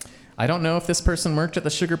about. I don't know if this person worked at the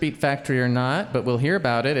sugar beet factory or not, but we'll hear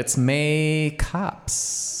about it. It's May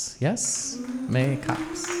Cops. Yes? May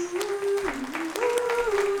Cops.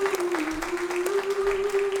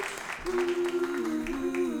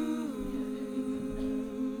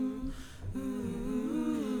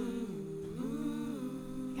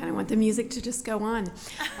 The music to just go on.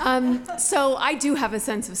 So I do have a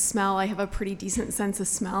sense of smell. I have a pretty decent sense of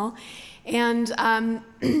smell. And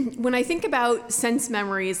when I think about sense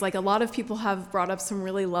memories, like a lot of people have brought up some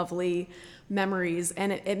really lovely memories,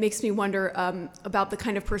 and it makes me wonder about the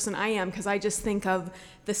kind of person I am, because I just think of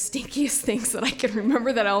the stinkiest things that I can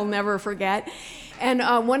remember that I'll never forget.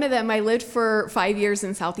 And one of them, I lived for 5 years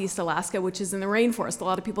in Southeast Alaska, which is in the rainforest. A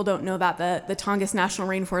lot of people don't know that. The Tongass National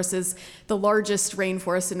Rainforest is the largest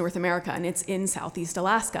rainforest in North America, and it's in Southeast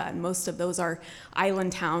Alaska. And most of those are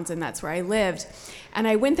island towns, and that's where I lived. And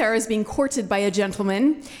I went there as being courted by a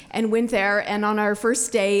gentleman, and went there. And on our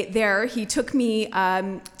first day there, he took me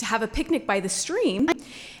to have a picnic by the stream.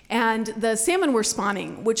 And the salmon were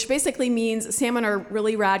spawning, which basically means salmon are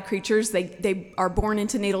really rad creatures. They are born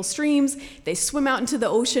into natal streams. They swim out into the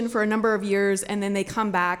ocean for a number of years, and then they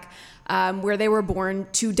come back where they were born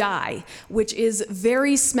to die, which is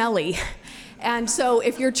very smelly. And so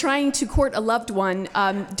if you're trying to court a loved one,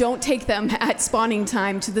 don't take them at spawning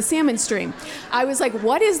time to the salmon stream. I was like,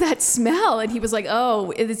 what is that smell? And he was like,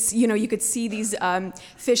 oh, it's, you could see these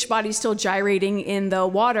fish bodies still gyrating in the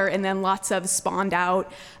water, and then lots of spawned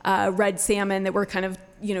out red salmon that were kind of,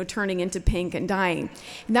 turning into pink and dying.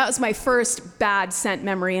 And that was my first bad scent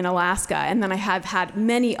memory in Alaska. And then I have had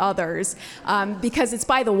many others because it's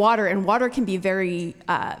by the water, and water can be very,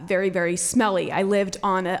 very, very smelly. I lived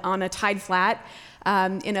on a tide flat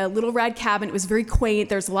in a little red cabin. It was very quaint.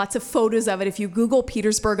 There's lots of photos of it. If you Google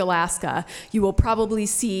Petersburg, Alaska, you will probably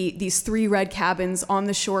see these 3 red cabins on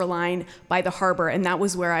the shoreline by the harbor, and that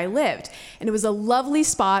was where I lived. And it was a lovely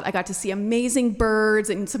spot. I got to see amazing birds,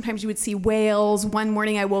 and sometimes you would see whales. One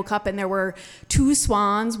morning I woke up and there were 2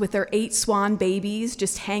 swans with their 8 swan babies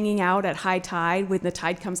just hanging out at high tide when the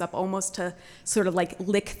tide comes up almost to sort of like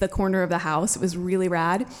lick the corner of the house. It was really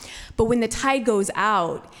rad. But when the tide goes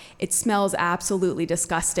out, it smells absolutely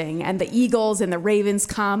disgusting. And the eagles and the ravens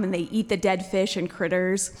come and they eat the dead fish and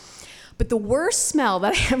critters. But the worst smell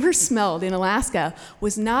that I ever smelled in Alaska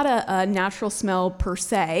was not a natural smell per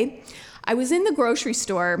se. I was in the grocery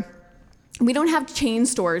store. We don't have chain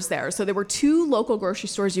stores there. So there were 2 local grocery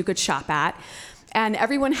stores you could shop at. And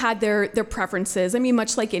everyone had their preferences. I mean,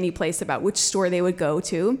 much like any place about which store they would go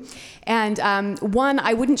to. And one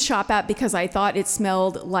I wouldn't shop at because I thought it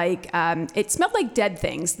smelled like dead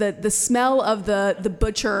things. The smell of the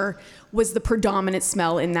butcher was the predominant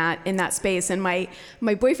smell in that space. And my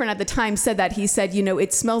boyfriend at the time said that. He said,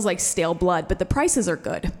 it smells like stale blood, but the prices are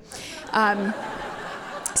good.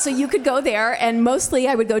 So you could go there, and mostly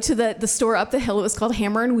I would go to the store up the hill. It was called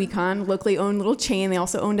Hammer and Weekon, locally owned little chain. They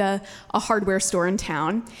also owned a hardware store in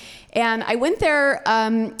town. And I went there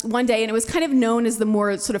one day, and it was kind of known as the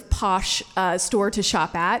more sort of posh store to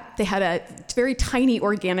shop at. They had a very tiny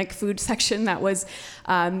organic food section that was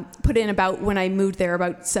put in about when I moved there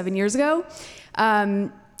about 7 years ago.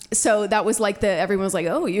 So that was like everyone was like,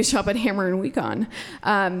 oh, you shop at Hammer and Weekon.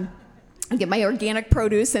 I get my organic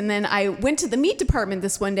produce, and then I went to the meat department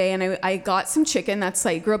this one day, and I got some chicken.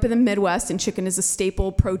 I grew up in the Midwest, and chicken is a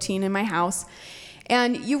staple protein in my house.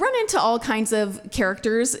 And you run into all kinds of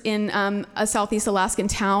characters in a Southeast Alaskan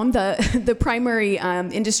town. The primary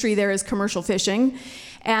industry there is commercial fishing.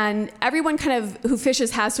 And everyone who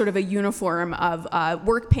fishes has sort of a uniform of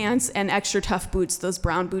work pants and extra tough boots, those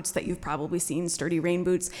brown boots that you've probably seen, sturdy rain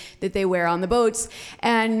boots that they wear on the boats.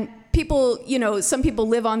 And people, some people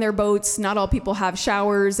live on their boats. Not all people have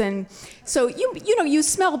showers. And so, you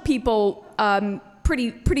smell people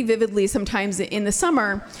pretty vividly sometimes in the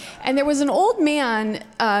summer. And there was an old man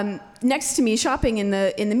next to me shopping in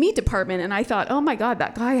the meat department, and I thought, oh my God,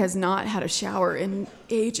 that guy has not had a shower in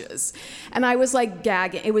ages. And I was like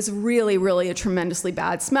gagging. It was really, really a tremendously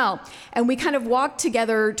bad smell. And we kind of walked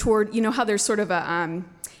together toward, how there's sort of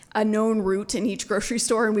a known route in each grocery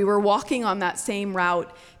store, and we were walking on that same route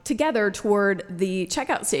together toward the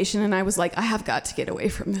checkout station, and I was like, I have got to get away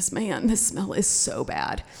from this man. This smell is so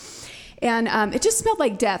bad. And it just smelled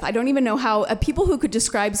like death. I don't even know how, people who could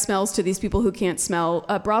describe smells to these people who can't smell,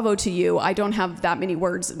 bravo to you. I don't have that many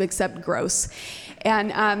words except gross.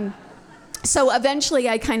 And so eventually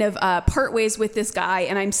I kind of part ways with this guy,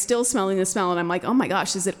 and I'm still smelling the smell, and I'm like, oh my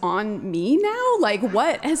gosh, is it on me now? Like,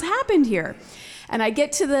 what has happened here? And I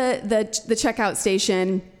get to the checkout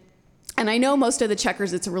station, and I know most of the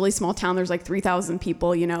checkers, it's a really small town. There's like 3,000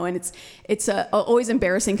 people, and it's always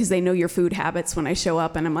embarrassing because they know your food habits when I show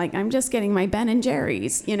up, and I'm like, I'm just getting my Ben and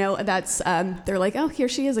Jerry's, that's, they're like, oh, here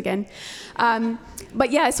she is again.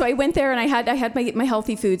 But yeah, so I went there, and I had my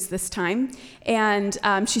healthy foods this time, and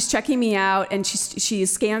she's checking me out, and she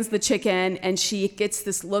scans the chicken, and she gets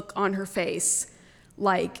this look on her face,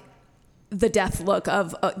 like the death look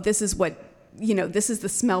of, this is the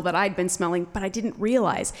smell that I'd been smelling, but I didn't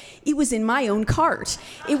realize it was in my own cart.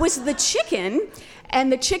 It was the chicken,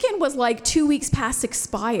 and the chicken was like 2 weeks past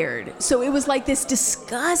expired. So it was like this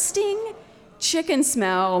disgusting chicken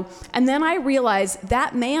smell. And then I realized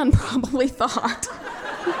that man probably thought,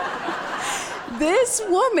 this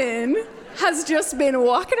woman has just been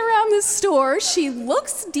walking around this store. She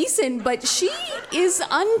looks decent, but she is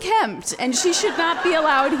unkempt, and she should not be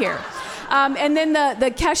allowed here. And then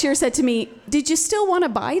the cashier said to me, did you still want to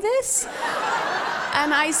buy this?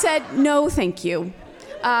 And I said, no, thank you.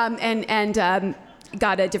 And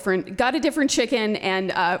got a different chicken,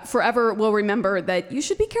 and forever will remember that you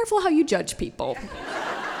should be careful how you judge people.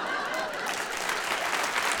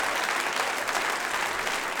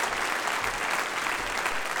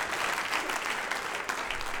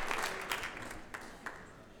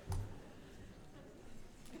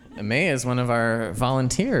 May is one of our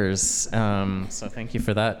volunteers, so thank you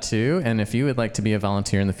for that too. And if you would like to be a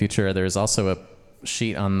volunteer in the future, there's also a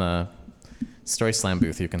sheet on the Story Slam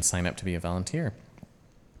booth. You can sign up to be a volunteer.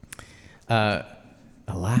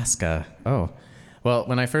 Alaska. Oh, well,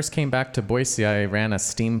 when I first came back to Boise, I ran a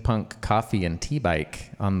steampunk coffee and tea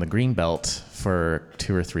bike on the Greenbelt for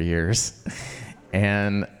 2 or 3 years.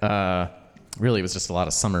 And really, it was just a lot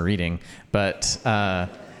of summer reading. But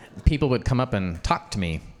people would come up and talk to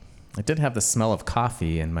me. I did have the smell of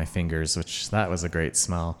coffee in my fingers, that was a great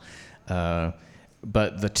smell.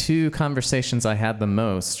 But the two conversations I had the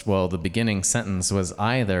most, well, the beginning sentence was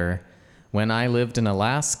either when I lived in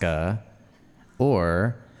Alaska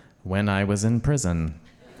or when I was in prison.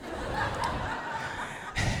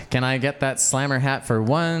 Can I get that slammer hat for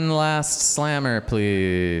one last slammer,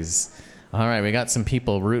 please? All right, we got some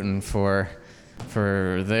people rooting for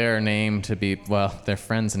their name to be, well, their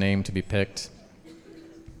friend's name to be picked.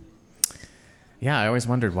 Yeah, I always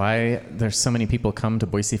wondered why there's so many people come to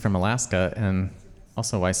Boise from Alaska, and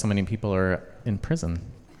also why so many people are in prison.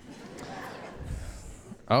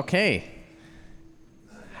 Okay.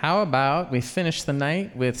 How about we finish the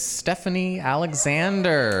night with Stephanie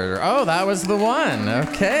Alexander? Oh, that was the one.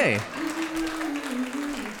 Okay.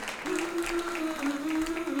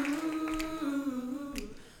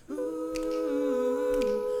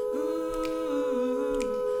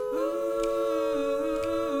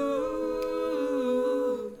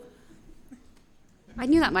 I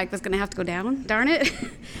knew that mic was going to have to go down, darn it.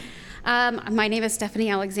 My name is Stephanie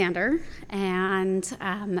Alexander, and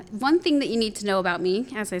one thing that you need to know about me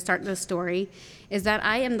as I start this story is that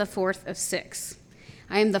I am the fourth of six.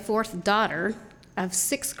 I am the fourth daughter of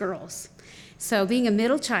 6 girls. So being a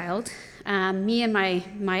middle child, me and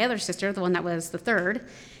my other sister, the one that was the third,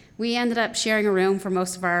 we ended up sharing a room for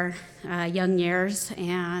most of our young years,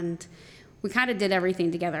 and we kind of did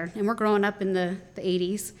everything together. And we're growing up in the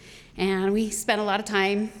 80s, and we spent a lot of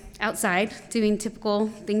time outside doing typical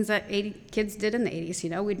things that kids did in the 80s. You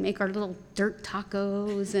know, we'd make our little dirt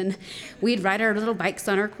tacos, and we'd ride our little bikes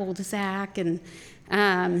on our cul-de-sac, and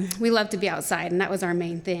we loved to be outside, and that was our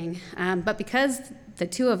main thing. But because the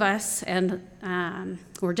two of us and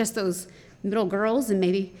were just those middle girls, and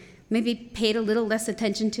maybe paid a little less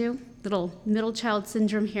attention to, little middle child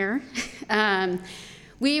syndrome here,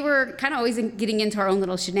 we were kind of always getting into our own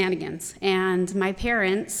little shenanigans. And my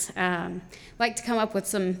parents liked to come up with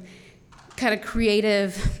some kind of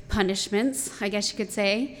creative punishments, I guess you could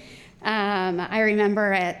say. I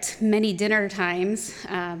remember at many dinner times,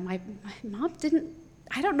 my mom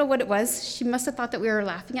I don't know what it was. She must have thought that we were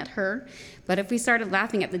laughing at her. But if we started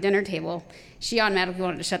laughing at the dinner table, she automatically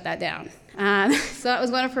wanted to shut that down. So that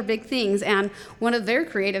was one of her big things. And one of their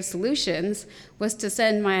creative solutions was to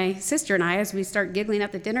send my sister and I, as we start giggling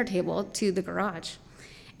at the dinner table, to the garage.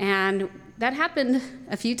 And that happened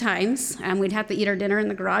a few times. We'd have to eat our dinner in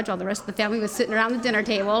the garage while the rest of the family was sitting around the dinner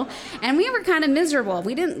table. And we were kind of miserable.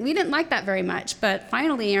 We didn't like that very much. But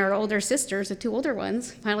finally, our older sisters, the 2 older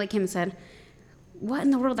ones, finally came and said, "What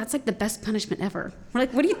in the world? That's like the best punishment ever." We're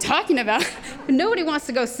like, "What are you talking about? Nobody wants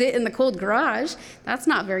to go sit in the cold garage. That's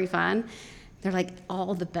not very fun." They're like,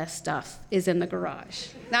 "All the best stuff is in the garage."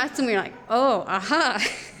 That's when we were like, "Oh, aha,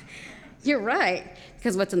 you're right."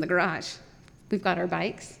 Because what's in the garage? We've got our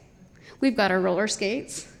bikes. We've got our roller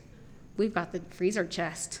skates. We've got the freezer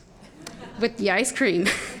chest with the ice cream.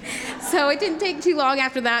 So it didn't take too long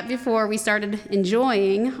after that before we started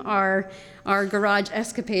enjoying our garage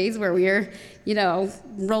escapades, where we were,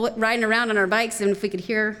 riding around on our bikes, and if we could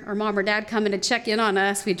hear our mom or dad coming to check in on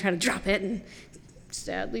us, we'd try to drop it and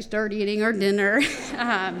sadly start eating our dinner.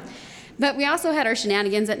 But we also had our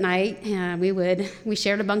shenanigans at night. We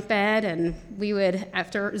shared a bunk bed, and we would,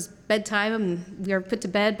 after it was bedtime, and we were put to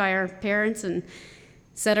bed by our parents and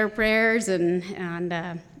said our prayers and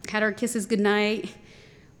had our kisses goodnight.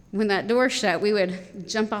 When that door shut, we would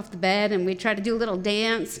jump off the bed and we'd try to do a little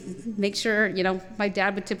dance, make sure, my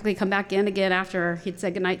dad would typically come back in again after he'd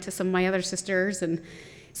said goodnight to some of my other sisters. And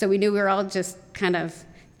so we knew we were all just kind of,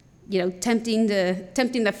 tempting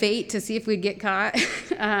the fate to see if we'd get caught.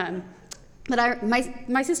 But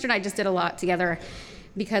my sister and I just did a lot together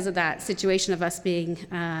because of that situation of us being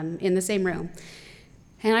in the same room.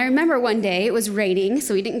 And I remember one day, it was raining,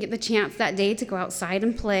 so we didn't get the chance that day to go outside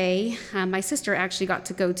and play. My sister actually got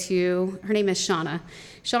to go to, her name is Shauna.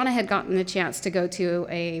 Shauna had gotten the chance to go to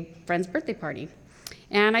a friend's birthday party.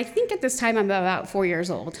 And I think at this time I'm about 4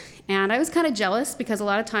 years old. And I was kind of jealous because a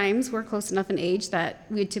lot of times we're close enough in age that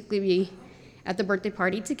we'd typically be at the birthday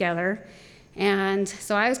party together. And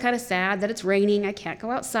so I was kind of sad that it's raining, I can't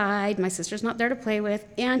go outside, my sister's not there to play with,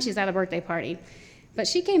 and she's at a birthday party. But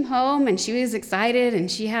she came home and she was excited and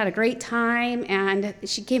she had a great time, and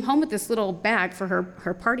she came home with this little bag for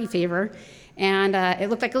her party favor, and it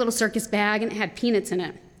looked like a little circus bag and it had peanuts in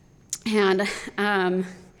it. And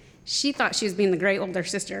she thought she was being the great older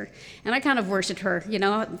sister, and I kind of worshiped her,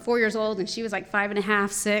 4 years old, and she was like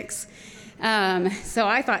 5.5, 6. So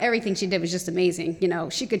I thought everything she did was just amazing.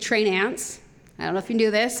 She could train ants. I don't know if you knew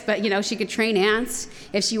this, but she could train ants.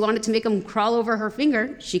 If she wanted to make them crawl over her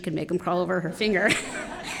finger, she could make them crawl over her finger.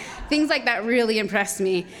 Things like that really impressed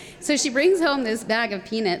me. So she brings home this bag of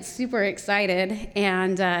peanuts, super excited,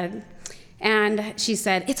 and And she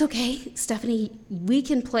said, "It's okay, Stephanie, we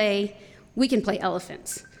can play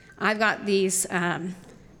elephants. I've got these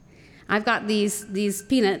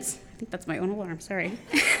peanuts." I think that's my own alarm, sorry.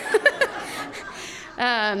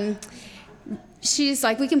 She's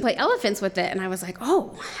like, "We can play elephants with it." And I was like,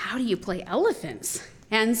 "Oh, how do you play elephants?"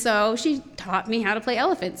 And so she taught me how to play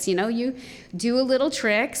elephants. You know, you do a little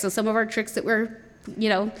trick. So some of our tricks that we're,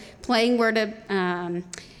 playing were to,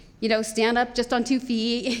 stand up just on 2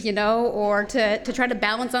 feet, or to try to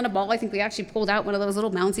balance on a ball. I think we actually pulled out one of those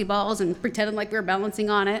little bouncy balls and pretended like we were balancing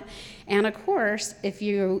on it. And of course, if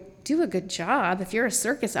you do a good job, if you're a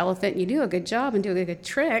circus elephant, you do a good job and do a good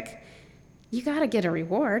trick, you got to get a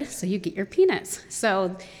reward, so you get your peanuts.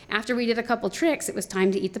 So after we did a couple tricks, it was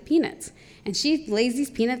time to eat the peanuts. And she lays these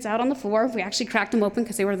peanuts out on the floor. We actually cracked them open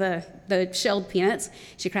because they were the shelled peanuts.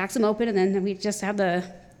 She cracks them open, and then we just have the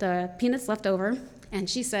peanuts left over. And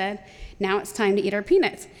she said, "Now it's time to eat our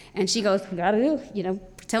peanuts." And she goes, "You got to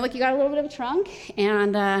pretend like you got a little bit of a trunk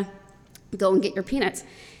and go and get your peanuts."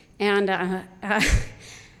 And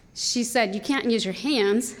she said, "You can't use your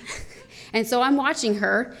hands." And so I'm watching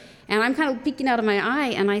her, and I'm kind of peeking out of my eye,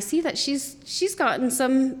 and I see that she's gotten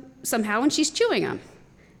some somehow, and she's chewing them.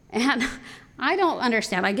 And I don't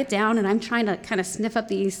understand. I get down, and I'm trying to kind of sniff up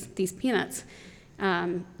these peanuts,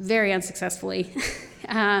 very unsuccessfully.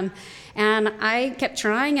 And I kept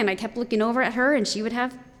trying, and I kept looking over at her, and she would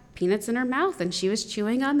have peanuts in her mouth, and she was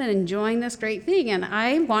chewing them and enjoying this great thing, and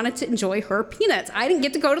I wanted to enjoy her peanuts. I didn't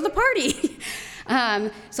get to go to the party.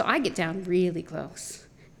 So I get down really close,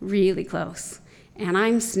 and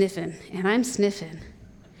I'm sniffing, and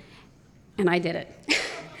I did it.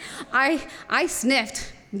 I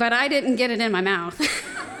sniffed, but I didn't get it in my mouth.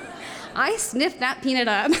 I sniffed that peanut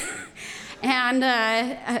up, and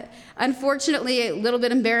unfortunately, a little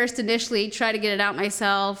bit embarrassed initially, tried to get it out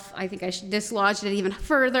myself. I think I dislodged it even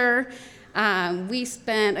further. We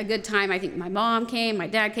spent a good time. I think my mom came, my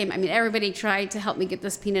dad came. I mean, everybody tried to help me get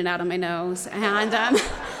this peanut out of my nose. And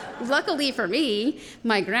luckily for me,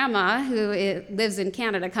 my grandma, who lives in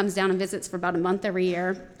Canada, comes down and visits for about a month every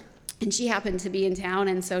year. And she happened to be in town,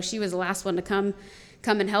 and so she was the last one to come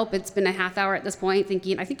and help. It's been a half hour at this point,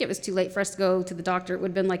 I think it was too late for us to go to the doctor. It would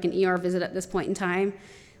have been like an ER visit at this point in time.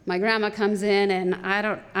 My grandma comes in, and I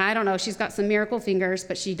don't know, she's got some miracle fingers,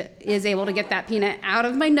 but she is able to get that peanut out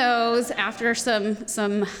of my nose after some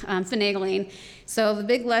finagling. So the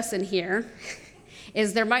big lesson here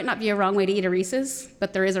is there might not be a wrong way to eat a Reese's,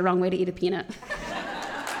 but there is a wrong way to eat a peanut.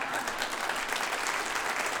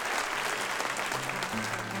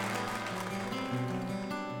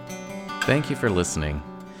 Thank you for listening.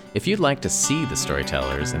 If you'd like to see the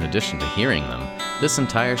Storytellers in addition to hearing them, this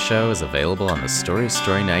entire show is available on the Story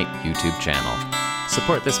Night YouTube channel.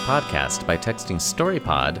 Support this podcast by texting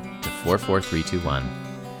StoryPod to 44321.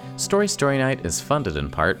 Story Night is funded in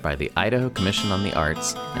part by the Idaho Commission on the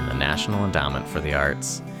Arts and the National Endowment for the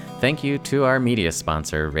Arts. Thank you to our media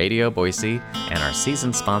sponsor, Radio Boise, and our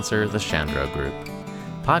season sponsor, the Chandro Group.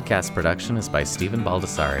 Podcast production is by Stephen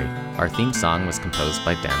Baldessari. Our theme song was composed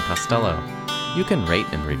by Dan Costello. You can rate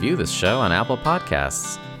and review this show on Apple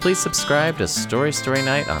Podcasts. Please subscribe to Story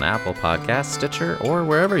Night on Apple Podcasts, Stitcher, or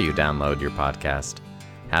wherever you download your podcast.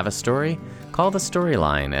 Have a story? Call the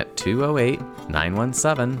Storyline at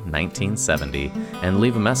 208-917-1970 and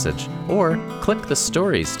leave a message, or click the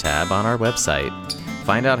Stories tab on our website.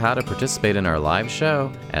 Find out how to participate in our live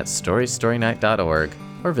show at storynight.org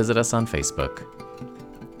or visit us on Facebook.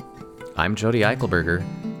 I'm Jodi Eichelberger.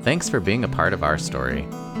 Thanks for being a part of our story.